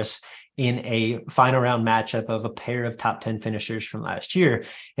Moseris in a final round matchup of a pair of top 10 finishers from last year.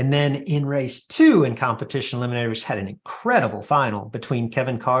 And then in race 2 in competition eliminators, had an incredible final between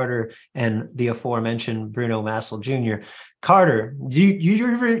Kevin Carter and the aforementioned Bruno Massel Jr. Carter,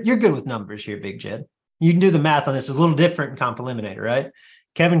 you're good with numbers here, Big Jed. You can do the math on this. It's a little different in comp eliminator, right?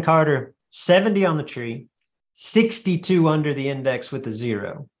 Kevin Carter, 70 on the tree, 62 under the index with a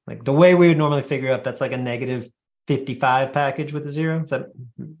 0. Like, the way we would normally figure out, that's like a negative 55 package with a 0. Is that,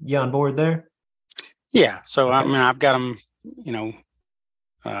 you on board there? Yeah. So, okay. I mean, I've got them,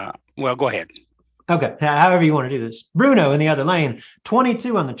 well, go ahead. Okay. However you want to do this. Bruno in the other lane,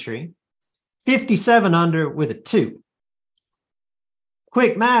 22 on the tree, 57 under with a 2.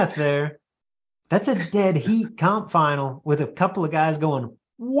 Quick math there. That's a dead heat comp final with a couple of guys going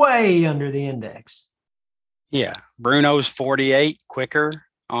way under the index. Yeah. Bruno's 48 quicker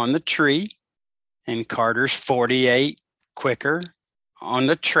on the tree, and Carter's 48 quicker on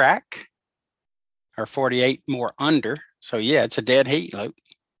the track, or 48 more under. So, yeah, it's a dead heat, Luke.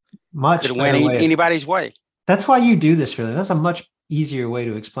 Much could win anybody's way. That's why you do this, really. That's a much easier way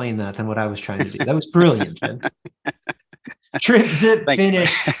to explain that than what I was trying to do. That was brilliant, Jen. Trip zip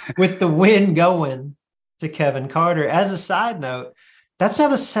finish with the win going to Kevin Carter. As a side note, that's now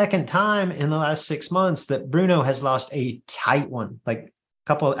the second time in the last 6 months that Bruno has lost a tight one. Like,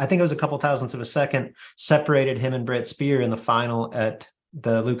 I think it was a couple thousandths of a second separated him and Brett Spear in the final at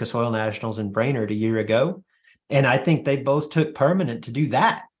the Lucas Oil Nationals in Brainerd a year ago. And I think they both took permanent to do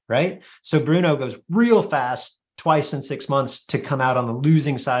that, right? So Bruno goes real fast twice in 6 months to come out on the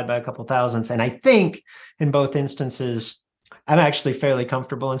losing side by a couple thousandths. And I think in both instances, I'm actually fairly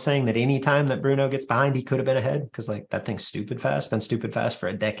comfortable in saying that any time that Bruno gets behind, he could have been ahead, because like, that thing's stupid fast, been stupid fast for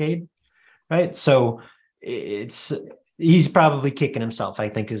a decade, right? So he's probably kicking himself, I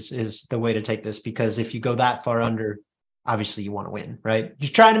think, is the way to take this, because if you go that far under, obviously you want to win, right?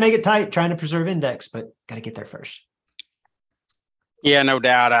 Just trying to make it tight, trying to preserve index, but got to get there first. Yeah, no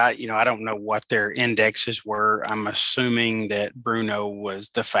doubt. I don't know what their indexes were. I'm assuming that Bruno was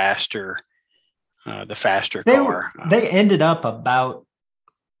the faster car. They ended up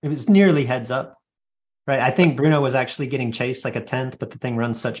it was nearly heads up, right? I think Bruno was actually getting chased like a 10th, but the thing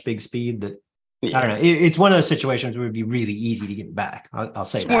runs such big speed that, yeah. I don't know. It's one of those situations where it would be really easy to get back. I'll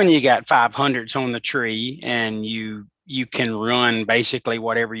say that. When you got 500s on the tree and you can run basically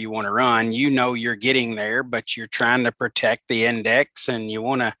whatever you want to run, you're getting there, but you're trying to protect the index and you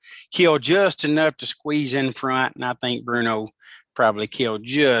want to kill just enough to squeeze in front. And I think Bruno probably killed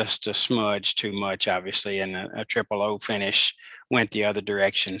just a smudge too much, obviously, and a triple O finish went the other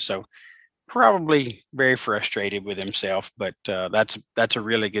direction. So probably very frustrated with himself, but that's a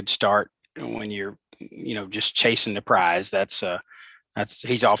really good start when you're, just chasing the prize.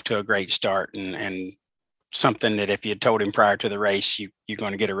 He's off to a great start, and something that if you had told him prior to the race, you're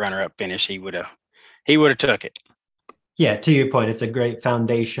going to get a runner-up finish, he would have took it. Yeah, to your point, it's a great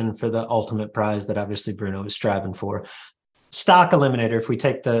foundation for the ultimate prize that obviously Bruno is striving for. Stock eliminator, if we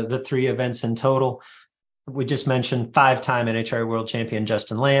take the 3 events in total, we just mentioned 5-time NHRA world champion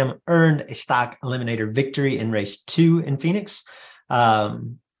Justin Lamb earned a stock eliminator victory in race 2 in Phoenix. Got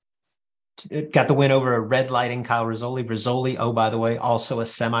the win over a red lighting Kyle Rizzoli. Rizzoli, oh, by the way, also a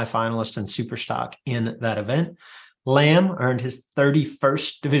semifinalist in super stock in that event. Lamb earned his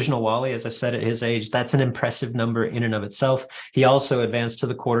 31st divisional Wally, as I said, at his age. That's an impressive number in and of itself. He also advanced to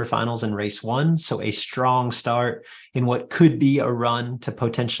the quarterfinals in race 1, so a strong start in what could be a run to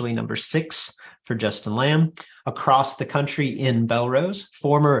potentially number 6 for Justin Lamb. Across the country in Belle Rose,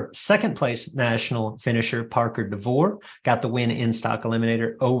 former second place national finisher Parker DeVore got the win in stock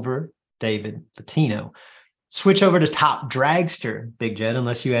eliminator over David Latino. Switch over to top dragster, Big Jed,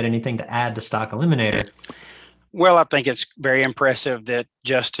 unless you had anything to add to stock eliminator. Well, I think it's very impressive that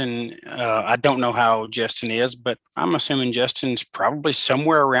Justin, I don't know how Justin is, but I'm assuming Justin's probably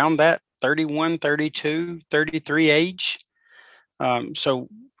somewhere around that 31, 32, 33 age. So,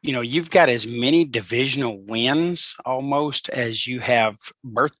 you've got as many divisional wins almost as you have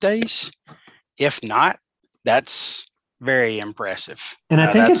birthdays. If not, that's very impressive. And I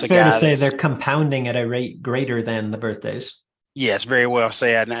think That's it's a fair to guy say that's, they're compounding at a rate greater than the birthdays. yes, very well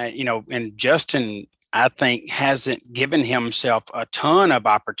said. And Justin, I think, hasn't given himself a ton of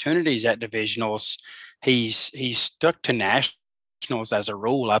opportunities at divisionals. He's stuck to nationals as a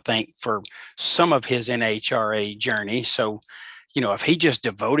rule, I think, for some of his NHRA journey. So, if he just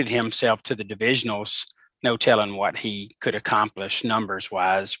devoted himself to the divisionals, no telling what he could accomplish numbers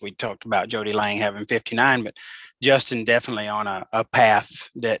wise. We talked about Jody Lang having 59, but Justin definitely on a path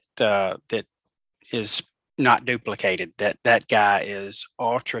that is not duplicated. That guy is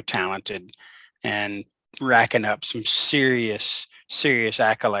ultra talented and racking up some serious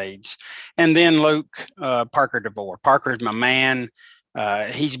accolades. And then Luke, Parker DeVore. Parker's my man.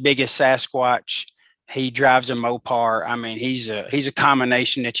 He's big as Sasquatch. He drives a Mopar. I mean, he's a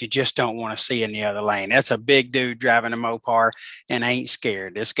combination that you just don't want to see in the other lane. That's a big dude driving a Mopar and ain't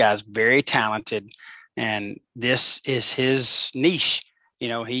scared. This guy's very talented, and this is his niche.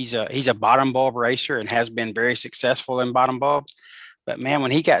 He's a bottom bulb racer and has been very successful in bottom bulb. But man,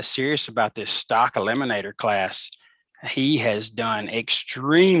 when he got serious about this stock eliminator class, he has done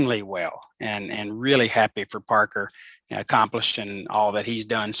extremely well, and really happy for Parker accomplishing all that he's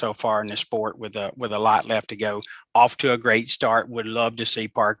done so far in the sport with a lot left to go. Off to a great start. Would love to see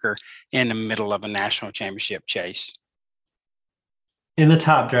Parker in the middle of a national championship chase. In the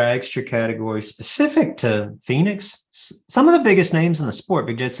top dragster category specific to Phoenix, some of the biggest names in the sport,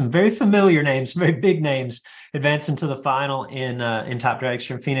 Big Jed, some very familiar names, very big names advancing to the final in top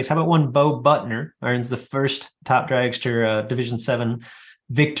dragster in Phoenix. How about one Bo Butner earns the first top dragster Division 7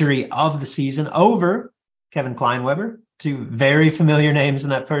 victory of the season over Kevin Kleinweber? Two very familiar names in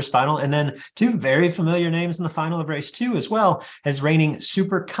that first final, and then two very familiar names in the final of race 2 as well, as reigning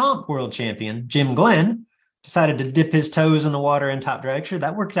Super Comp world champion Jim Glenn decided to dip his toes in the water in top dragster.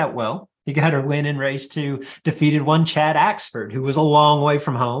 That worked out well. He got a win in race 2, defeated one Chad Axford, who was a long way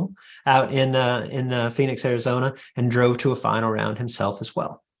from home out in Phoenix, Arizona, and drove to a final round himself as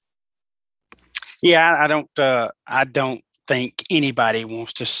well. Yeah, I don't think anybody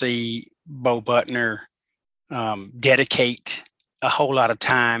wants to see Bo Butner dedicate a whole lot of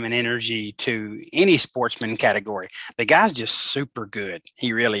time and energy to any sportsman category. The guy's just super good.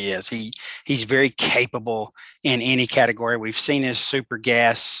 He really is. He's very capable in any category. We've seen his super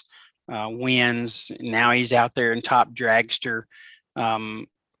gas wins. Now he's out there in top dragster.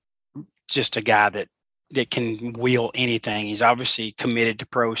 Just a guy that can wheel anything. He's obviously committed to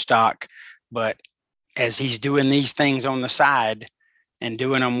pro stock, but as he's doing these things on the side and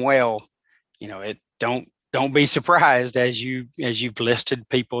doing them well, don't be surprised as you've listed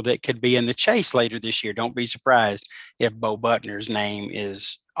people that could be in the chase later this year. Don't be surprised if Bo Butner's name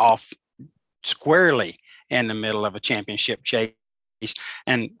is off squarely in the middle of a championship chase.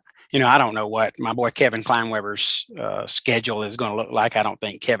 And I don't know what my boy Kevin Kleinweber's schedule is going to look like. I don't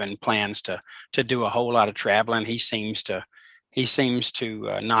think Kevin plans to do a whole lot of traveling. He seems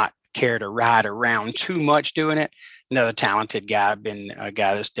to not care to ride around too much doing it. Another talented guy, been a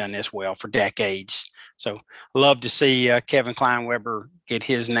guy that's done this well for decades. So love to see Kevin Kleinweber get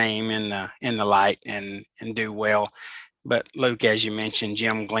his name in the light and do well. But Luke, as you mentioned,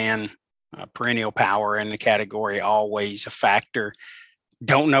 Jim Glenn, perennial power in the category, always a factor.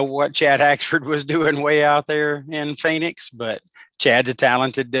 Don't know what Chad Axford was doing way out there in Phoenix, but Chad's a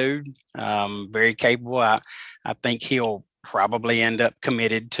talented dude, very capable. I think he'll probably end up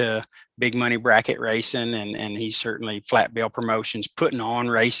committed to big money bracket racing, and he's certainly Flat Bill Promotions putting on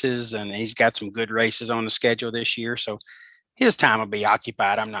races, and he's got some good races on the schedule this year. So his time will be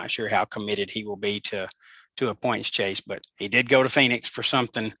occupied. I'm not sure how committed he will be to a points chase, but he did go to Phoenix for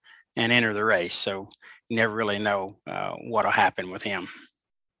something and enter the race. So you never really know what'll happen with him.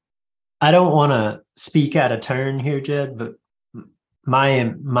 I don't want to speak out of turn here, Jed, but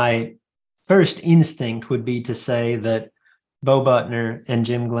my first instinct would be to say that Bo Butner and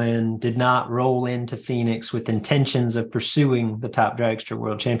Jim Glenn did not roll into Phoenix with intentions of pursuing the top dragster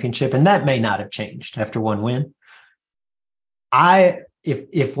world championship, and that may not have changed after one win.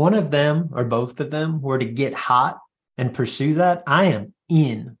 If one of them or both of them were to get hot and pursue that, I am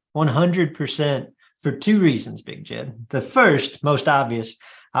in 100% for two reasons, Big Jed. The first, most obvious,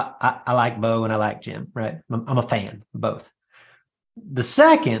 I like Bo and I like Jim, right? I'm a fan of both. The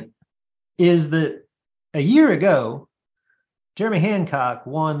second is that a year ago, Jeremy Hancock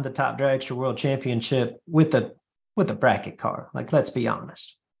won the top dragster world championship with a bracket car. Like, let's be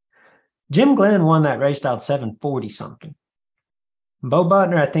honest. Jim Glenn won that race dialed 740 something. Bo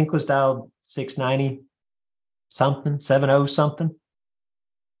Butner, I think, was dialed 690 something, 70 something.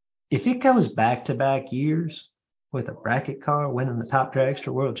 If it goes back-to-back years with a bracket car winning the top dragster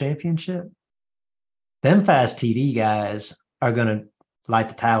world championship, them fast TD guys are going to light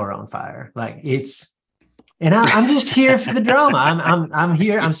the tower on fire. Like and I'm just here for the drama. I'm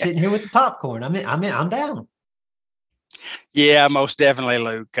here. I'm sitting here with the popcorn. I'm down. Yeah, most definitely,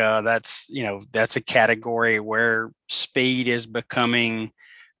 Luke. That's a category where speed is becoming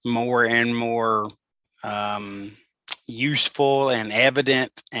more and more useful and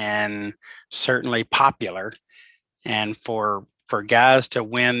evident, and certainly popular. And for guys to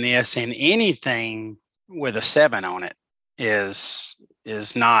win this in anything with a 7 on it is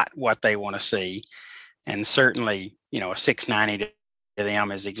not what they want to see. And certainly, a 690 to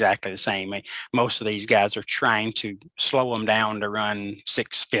them is exactly the same. Most of these guys are trying to slow them down to run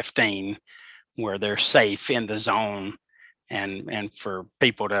 615 where they're safe in the zone, and for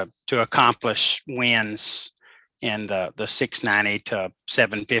people to accomplish wins in the 690 to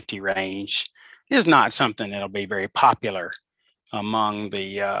 750 range is not something that'll be very popular among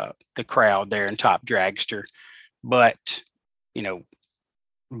the crowd there in Top Dragster. But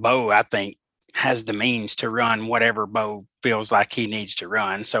Bo, I think, has the means to run whatever Bo feels like he needs to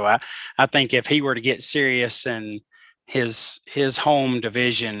run. So I think if he were to get serious and his home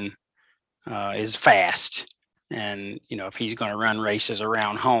division is fast, and if he's going to run races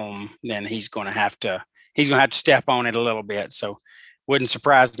around home, then he's going to have to step on it a little bit. So wouldn't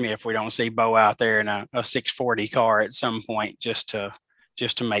surprise me if we don't see Bo out there in a 640 car at some point, just to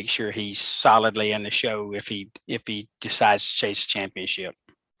make sure he's solidly in the show if he decides to chase a championship.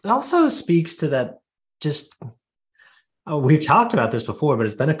 It also speaks to that we've talked about this before, but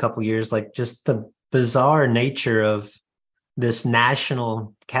it's been a couple years, like just the bizarre nature of this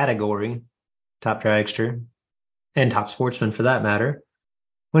national category, Top Dragster and Top Sportsman for that matter.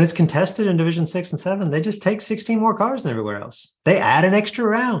 When it's contested in Division 6 and 7, they just take 16 more cars than everywhere else. They add an extra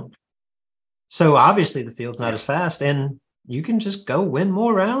round. So obviously the field's not as fast, and you can just go win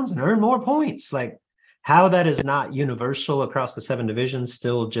more rounds and earn more points. Like, how that is not universal across the 7 divisions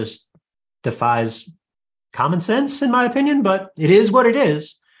still just defies common sense, in my opinion, but it is what it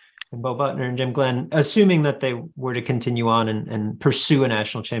is. And Bo Butner and Jim Glenn, assuming that they were to continue on and pursue a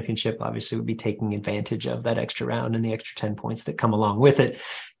national championship, obviously would be taking advantage of that extra round and the extra 10 points that come along with it.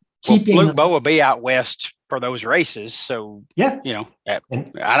 Luke Bo will be out west for those races. So, yeah, I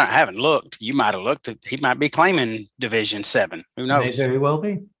haven't looked. You might have looked. He might be claiming Division 7. Who knows? May very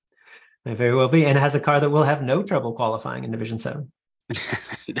well be. And has a car that will have no trouble qualifying in Division 7.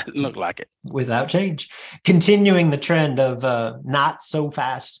 Doesn't look like it. Without change. Continuing the trend of not so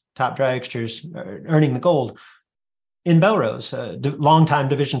fast Top Dragsters earning the gold. In Belle Rose, longtime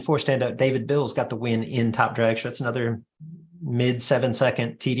Division 4 standout David Bills got the win in Top Dragster. That's another mid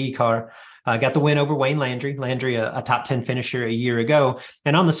 7-second TD car. Got the win over Wayne Landry. Landry, a top 10 finisher a year ago.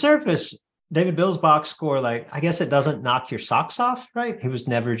 And on the surface, David Bill's box score, I guess it doesn't knock your socks off, right? He was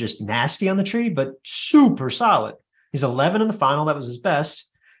never just nasty on the tree, but super solid. He's 11 in the final. That was his best.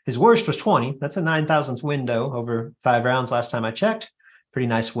 His worst was 20. That's a 9,000th window over 5 rounds last time I checked. Pretty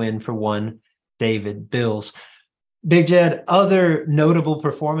nice win for one David Bills. Big Jed, other notable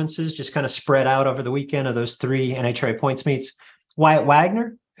performances just kind of spread out over the weekend of those 3 NHRA points meets. Wyatt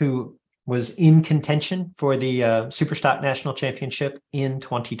Wagner, who was in contention for the Superstock National Championship in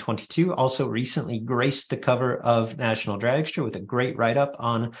 2022. Also recently graced the cover of National Dragster with a great write-up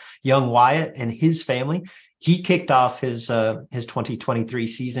on young Wyatt and his family. He kicked off his 2023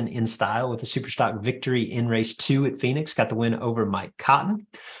 season in style with a Superstock victory in race 2 at Phoenix, got the win over Mike Cotton.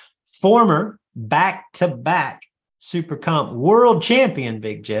 Former back-to-back Super Comp world champion,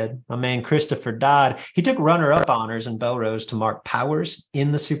 Big Jed, my man Christopher Dodd. He took runner-up honors in Belle Rose to Mark Powers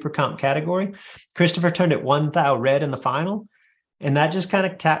in the Super Comp category. Christopher turned it 1,000 red in the final, and that just kind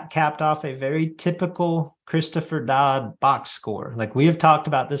of capped off a very typical Christopher Dodd box score. Like, we have talked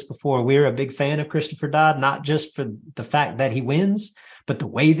about this before. We're a big fan of Christopher Dodd, not just for the fact that he wins, but the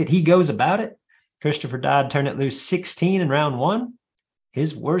way that he goes about it. Christopher Dodd turned it loose 16 in round 1.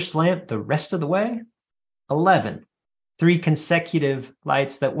 His worst lamp the rest of the way, 11. 3 consecutive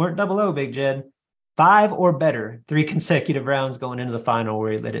lights that weren't 00, Big Jed. 5 or better, 3 consecutive rounds going into the final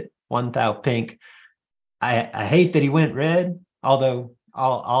where he lit it 1,000 pink. I hate that he went red, although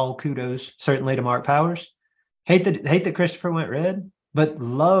all kudos certainly to Mark Powers. Hate that Christopher went red, but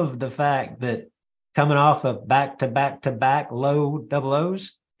love the fact that coming off of back-to-back low 00s,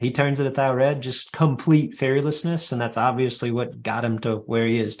 he turns it 1,000 red, just complete fearlessness, and that's obviously what got him to where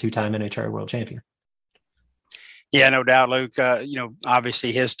he is, 2-time NHRA world champion. Yeah, no doubt, Luke.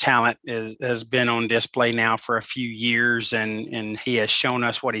 Obviously his talent has been on display now for a few years, and he has shown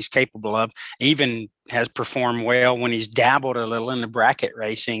us what he's capable of. Even has performed well when he's dabbled a little in the bracket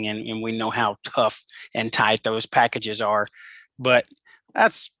racing, and we know how tough and tight those packages are. But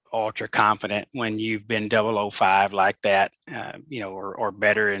that's ultra confident when you've been 005 like that, or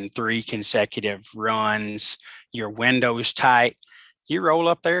better in 3 consecutive runs. Your window's tight. You roll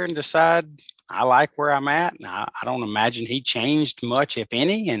up there and decide, I like where I'm at. I don't imagine he changed much, if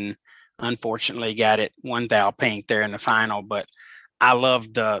any, and unfortunately got it 1 thou pink there in the final. But I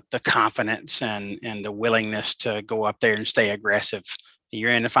love the confidence and the willingness to go up there and stay aggressive.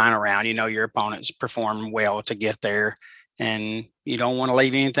 You're in the final round. Your opponents perform well to get there, and you don't want to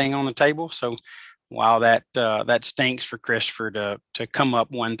leave anything on the table. So while that stinks for Christopher to come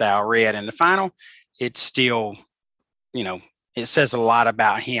up 1 thou red in the final, it's still, it says a lot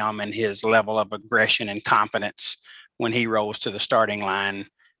about him and his level of aggression and confidence when he rolls to the starting line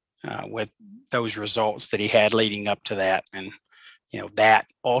with those results that he had leading up to that. And that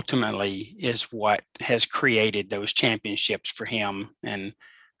ultimately is what has created those championships for him. And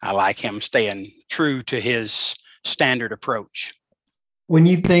I like him staying true to his standard approach. When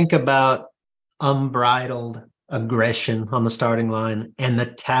you think about unbridled aggression on the starting line and the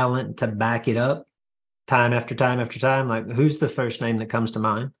talent to back it up time after time after time, like, who's the first name that comes to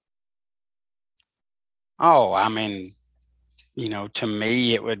mind? Oh, I mean, to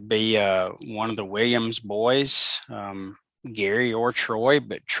me, it would be one of the Williams boys, Gary or Troy,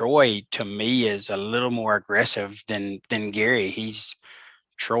 but Troy to me is a little more aggressive than Gary.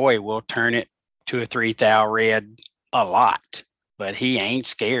 Troy will turn it to a 3 thou red a lot, but he ain't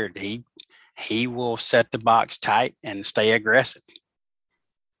scared. He will set the box tight and stay aggressive.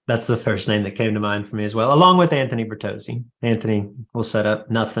 That's the first name that came to mind for me as well, along with Anthony Bertozzi. Anthony will set up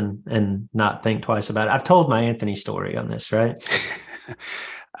nothing and not think twice about it. I've told my Anthony story on this, right?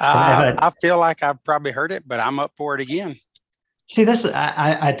 I feel like I've probably heard it, but I'm up for it again. See,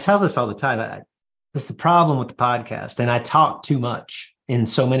 I tell this all the time. That's the problem with the podcast. And I talk too much in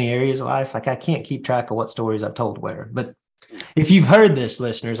so many areas of life. Like, I can't keep track of what stories I've told where. But if you've heard this,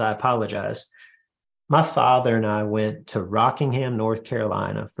 listeners, I apologize. My father and I went to Rockingham, North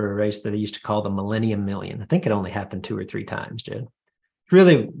Carolina for a race that they used to call the Millennium Million. I think it only happened 2 or 3 times, Jed.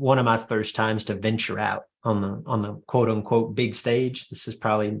 Really one of my first times to venture out on the quote unquote big stage. This is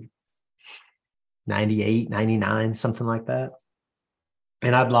probably 98, 99, something like that.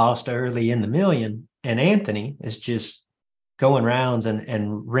 And I'd lost early in the million. And Anthony is just going rounds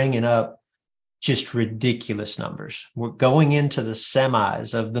and ringing up just ridiculous numbers. We're going into the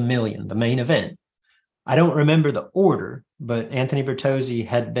semis of the million, the main event. I don't remember the order, but Anthony Bertozzi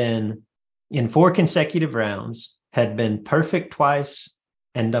had been in 4 consecutive rounds, had been perfect twice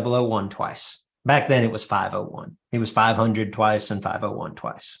and 001 twice. Back then it was 501. He was 500 twice and 501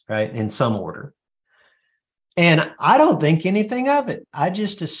 twice, right? In some order. And I don't think anything of it. I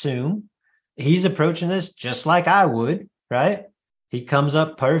just assume he's approaching this just like I would, right? He comes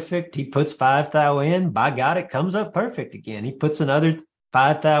up perfect. He puts 5 thou in. By God, it comes up perfect again. He puts another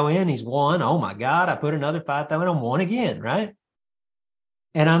 5 thou in. He's won. Oh my God, I put another 5 thou in. I'm won again, right?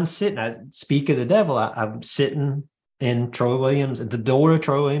 And I'm sitting, I speak of the devil. I'm sitting in Troy Williams, at the door of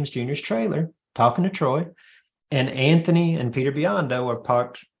Troy Williams Jr.'s trailer, talking to Troy. And Anthony and Peter Biondo are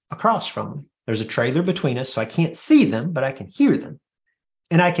parked across from me. There's a trailer between us, so I can't see them, but I can hear them.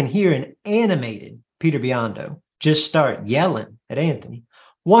 And I can hear an animated Peter Biondo just start yelling at Anthony.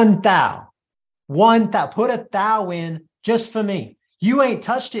 1 thou, 1 thou, put a thou in just for me. You ain't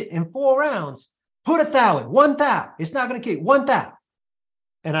touched it in 4 rounds. Put a thou in, 1 thou. It's not going to kick, 1 thou.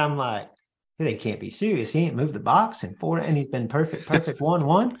 And I'm like, they can't be serious. He ain't moved the box in 4, and he's been perfect,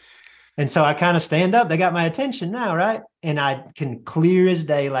 1-1. And so I kind of stand up. They got my attention now, right? And I can clear as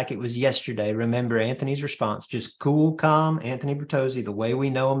day, like it was yesterday, remember Anthony's response. Just cool, calm, Anthony Bertozzi, the way we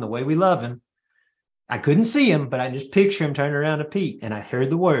know him, the way we love him. I couldn't see him, but I just picture him turning around to Pete. And I heard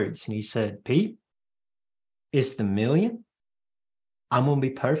the words. And he said, Pete, it's the million. I'm going to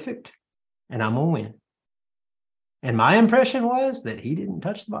be perfect, and I'm going to win. And my impression was that he didn't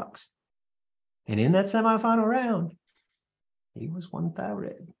touch the box. And in that semifinal round, he was 1 thou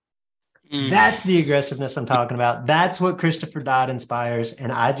red. That's the aggressiveness I'm talking about. That's what Christopher Dodd inspires.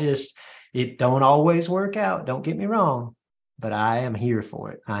 And it don't always work out. Don't get me wrong, but I am here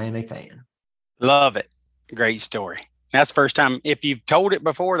for it. I am a fan. Love it. Great story. That's the first time. If you've told it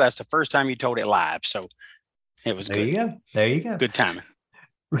before, that's the first time you told it live. So it was good. There you go. Good timing.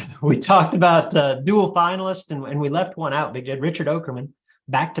 We talked about dual finalists, and we left one out, Big Jed. Richard Okerman,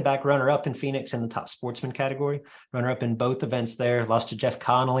 back-to-back runner-up in Phoenix in the top sportsman category, runner-up in both events there, lost to Jeff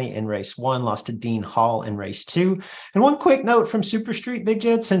Connolly in race 1, lost to Dean Hall in race 2. And one quick note from Super Street, Big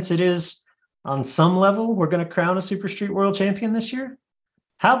Jed, since it is on some level, we're going to crown a Super Street world champion this year.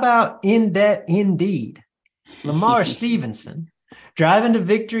 How about In Debt Indeed? Lamar Stevenson driving to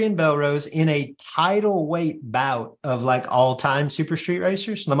victory in Belle Rose in a title weight bout of like all-time super street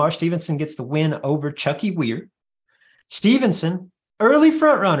racers. Lamar Stevenson gets the win over Chucky Weir. Stevenson, early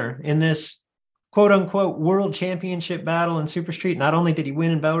front runner in this quote unquote world championship battle in super street. Not only did he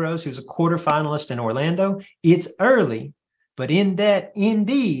win in Belle Rose, he was a quarterfinalist in Orlando. It's early, but in debt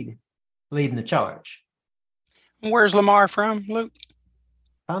indeed, leading the charge. Where's Lamar from, Luke?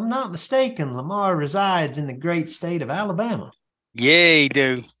 If I'm not mistaken, Lamar resides in the great state of Alabama. Yeah, he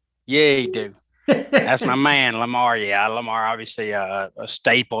do. Yeah, he do. That's my man, Lamar. Yeah, Lamar, obviously a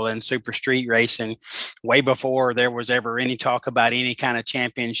staple in super street racing way before there was ever any talk about any kind of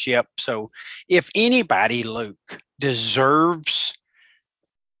championship. So if anybody, Luke, deserves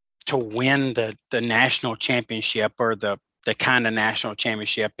to win the national championship or the kind of national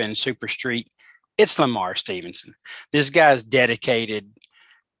championship in super street, it's Lamar Stevenson. This guy's dedicated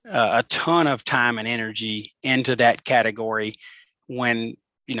a ton of time and energy into that category when,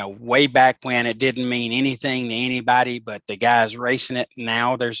 way back when it didn't mean anything to anybody, but the guy's racing it.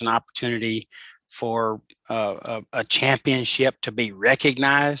 Now there's an opportunity for a championship to be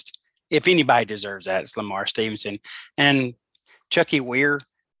recognized. If anybody deserves that, it's Lamar Stevenson. And Chucky Weir,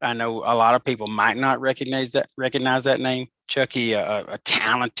 I know a lot of people might not recognize that name. Chucky, a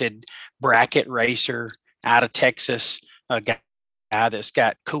talented bracket racer out of Texas, a guy that's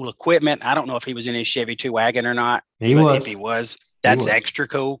got cool equipment. I don't know if he was in his Chevy 2 wagon or not. If he was, that's extra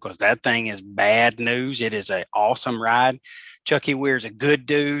cool because that thing is bad news. It is an awesome ride. Chucky Weir's a good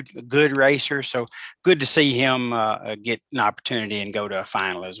dude, a good racer. So good to see him get an opportunity and go to a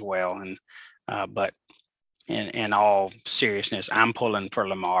final as well. And but in all seriousness, I'm pulling for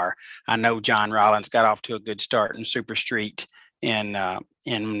Lamar. I know John Rollins got off to a good start in Super Street in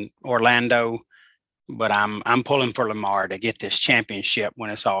Orlando, but I'm pulling for Lamar to get this championship when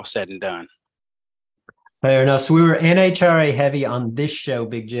it's all said and done. Fair enough. So we were NHRA heavy on this show,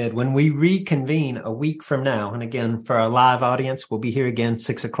 Big Jed. When we reconvene a week from now, and again, for our live audience, we'll be here again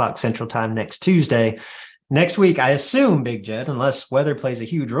 6:00 Central Time next Tuesday. Next week, I assume, Big Jed, unless weather plays a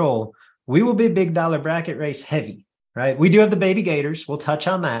huge role, we will be big dollar bracket race heavy, right? We do have the baby gators. We'll touch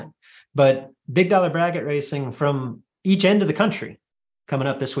on that. But big dollar bracket racing from each end of the country coming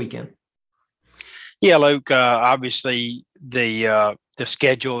up this weekend. Yeah, Luke, obviously the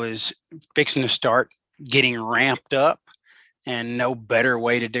schedule is fixing to start getting ramped up, and no better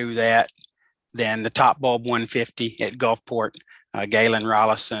way to do that than the Top Bulb 150 at Gulfport. Galen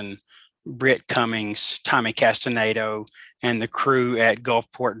Rollison, Britt Cummings, Tommy Castaneda, and the crew at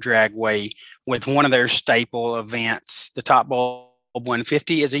Gulfport Dragway with one of their staple events. The Top Bulb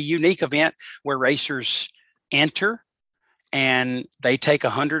 150 is a unique event where racers enter and they take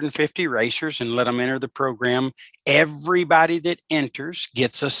 150 racers and let them enter the program. Everybody that enters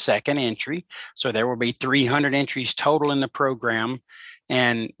gets a second entry. So there will be 300 entries total in the program.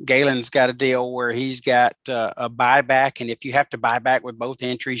 And Galen's got a deal where he's got a buyback. And if you have to buy back with both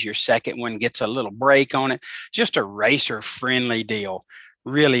entries, your second one gets a little break on it. Just a racer-friendly deal.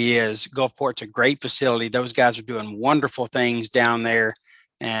 Really is. Gulfport's a great facility. Those guys are doing wonderful things down there.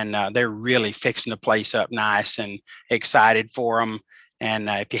 And they're really fixing the place up nice and excited for them. And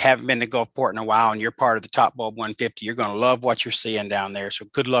if you haven't been to Gulfport in a while and you're part of the Top Bulb 150, you're going to love what you're seeing down there. So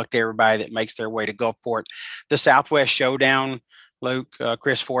good luck to everybody that makes their way to Gulfport. The Southwest Showdown, Luke,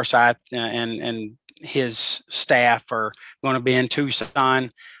 Chris Forsyth and his staff are going to be in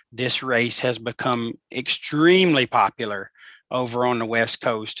Tucson. This race has become extremely popular over on the West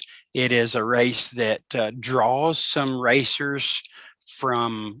Coast. It is a race that draws some racers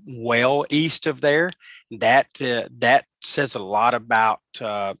from well east of there. That says a lot about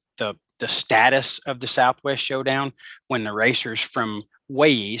the status of the Southwest Showdown when the racers from way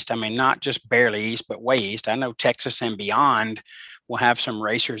east, I mean, not just barely east, but way east. I know Texas and beyond will have some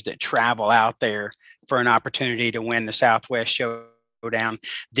racers that travel out there for an opportunity to win the Southwest Showdown.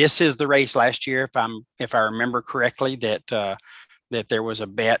 This is the race last year, if I remember correctly, that there was a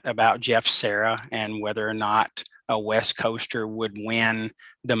bet about Jeff Serra and whether or not a West Coaster would win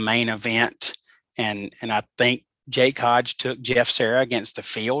the main event. And I think Jake Hodge took Jeff Serra against the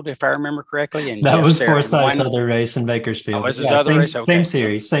field, if I remember correctly. And that Jeff was Serra Forsyth's won. other race in Bakersfield. Oh, was his other race? Okay.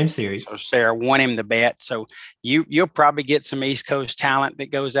 Same series. So Sarah won him the bet. So you'll probably get some East Coast talent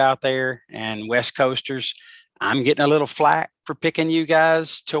that goes out there, and West Coasters. I'm getting a little flack for picking you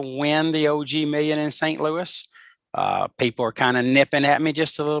guys to win the OG Million in St. Louis. People are kind of nipping at me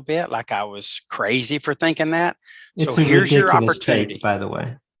just a little bit, like I was crazy for thinking that. It's so here's your opportunity, by the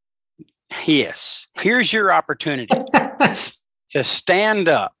way. Yes, here's your opportunity to stand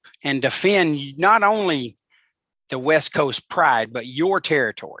up and defend not only the West Coast pride, but your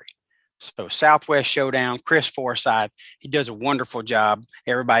territory. So Southwest Showdown, Chris Forsyth, he does a wonderful job.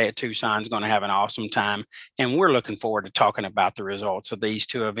 Everybody at Tucson is going to have an awesome time. And we're looking forward to talking about the results of these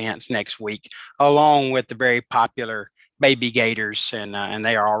two events next week, along with the very popular Baby Gators. And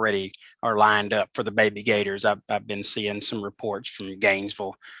they are lined up for the Baby Gators. I've been seeing some reports from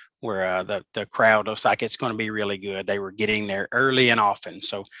Gainesville where the crowd looks like it's going to be really good. They were getting there early and often.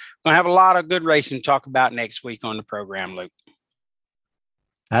 So we're going to have a lot of good racing to talk about next week on the program, Luke.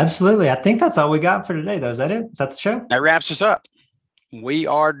 Absolutely. I think that's all we got for today, though. Is that it? Is that the show? That wraps us up. We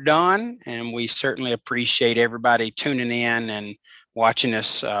are done, and we certainly appreciate everybody tuning in and watching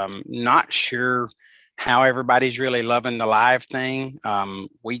us. Not sure how everybody's really loving the live thing. Andy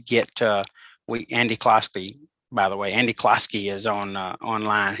Klosky, by the way, Andy Klosky is on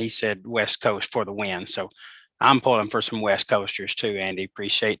online. He said West Coast for the win. So I'm pulling for some West Coasters too, Andy.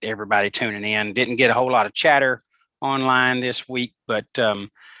 Appreciate everybody tuning in. Didn't get a whole lot of chatter online this week, but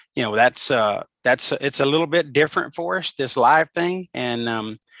it's a little bit different for us, this live thing,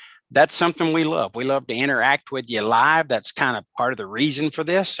 and that's something we love. We love to interact with you live. That's kind of part of the reason for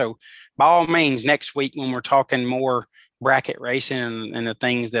this. So by all means, next week when we're talking more bracket racing and the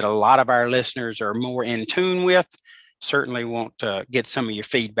things that a lot of our listeners are more in tune with, certainly want to get some of your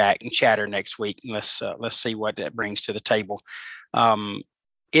feedback and chatter next week. Let's see what that brings to the table.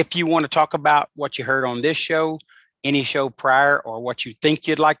 If you want to talk about what you heard on this show, any show prior, or what you think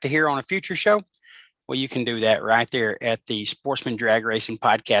you'd like to hear on a future show, well, you can do that right there at the Sportsman Drag Racing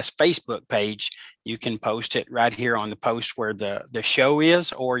Podcast Facebook page. You can post it right here on the post where the show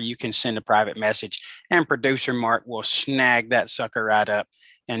is, or you can send a private message, and producer Mark will snag that sucker right up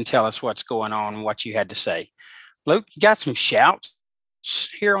and tell us what's going on and what you had to say. Luke, you got some shouts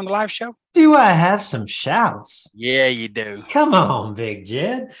here on the live show? Do I have some shouts? Yeah, you do. Come on, Big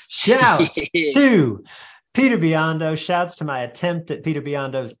Jed. Shouts to Peter Biondo. Shouts to my attempt at Peter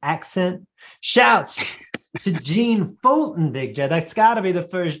Biondo's accent. Shouts to Gene Fulton, Big Jed. That's got to be the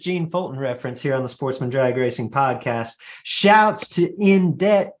first Gene Fulton reference here on the Sportsman Drag Racing Podcast. Shouts to In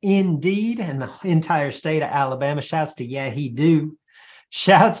Debt Indeed and the entire state of Alabama. Shouts to Yeah He Do.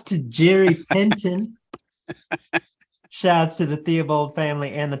 Shouts to Jerry Penton. Shouts to the Theobald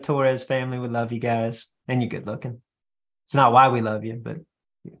family and the Torres family. We love you guys. And you're good looking. It's not why we love you, but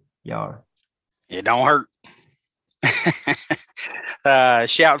you are. It don't hurt.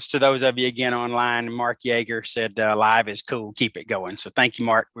 Shouts to those of you again online. Mark Yeager said live is cool. Keep it going. So thank you,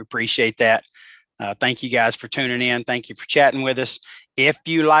 Mark. We appreciate that. Thank you guys for tuning in. Thank you for chatting with us. If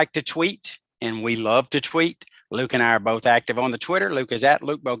you like to tweet, and we love to tweet, Luke and I are both active on the Twitter. Luke is at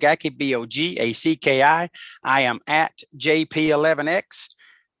Luke Bogacki, Bogacki. I am at JP11X.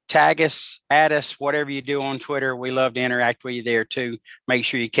 Tag us, add us, whatever you do on Twitter. We love to interact with you there too. Make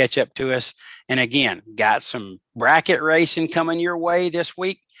sure you catch up to us. And again, got some bracket racing coming your way this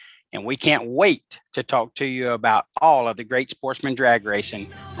week. And we can't wait to talk to you about all of the great sportsman drag racing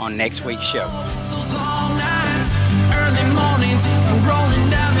on next week's show. It's those long nights, early mornings, rolling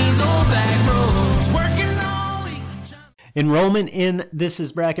down these old back roads, working all week. Enrollment in This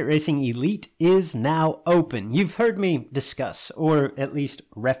Is Bracket Racing Elite is now open. You've heard me discuss, or at least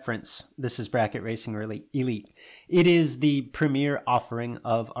reference, This Is Bracket Racing Elite. It is the premier offering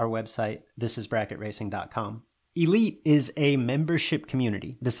of our website, thisisbracketracing.com. Elite is a membership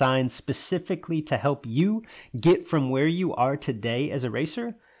community designed specifically to help you get from where you are today as a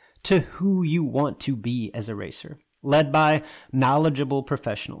racer to who you want to be as a racer. Led by knowledgeable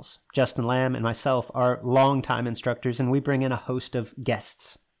professionals. Justin Lamb and myself are longtime instructors, and we bring in a host of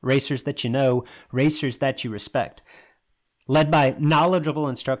guests, racers that you know, racers that you respect. Led by knowledgeable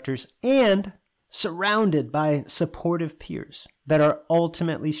instructors and surrounded by supportive peers that are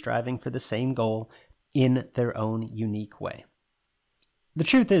ultimately striving for the same goal in their own unique way. The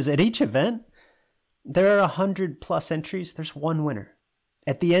truth is, at each event, there are 100+ entries. There's one winner.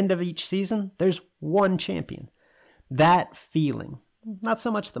 At the end of each season, there's one champion. That feeling, not so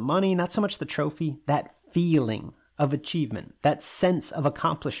much the money, not so much the trophy, that feeling of achievement, that sense of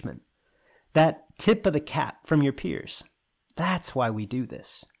accomplishment, that tip of the cap from your peers. That's why we do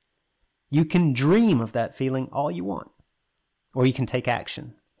this. You can dream of that feeling all you want, or you can take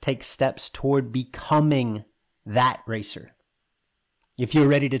action, take steps toward becoming that racer. If you're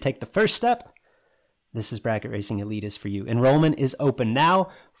ready to take the first step, This Is Bracket Racing Elite is for you. Enrollment is open now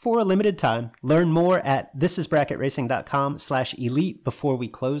for a limited time. Learn more at thisisbracketracing.com/elite before we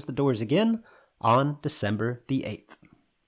close the doors again on December the 8th.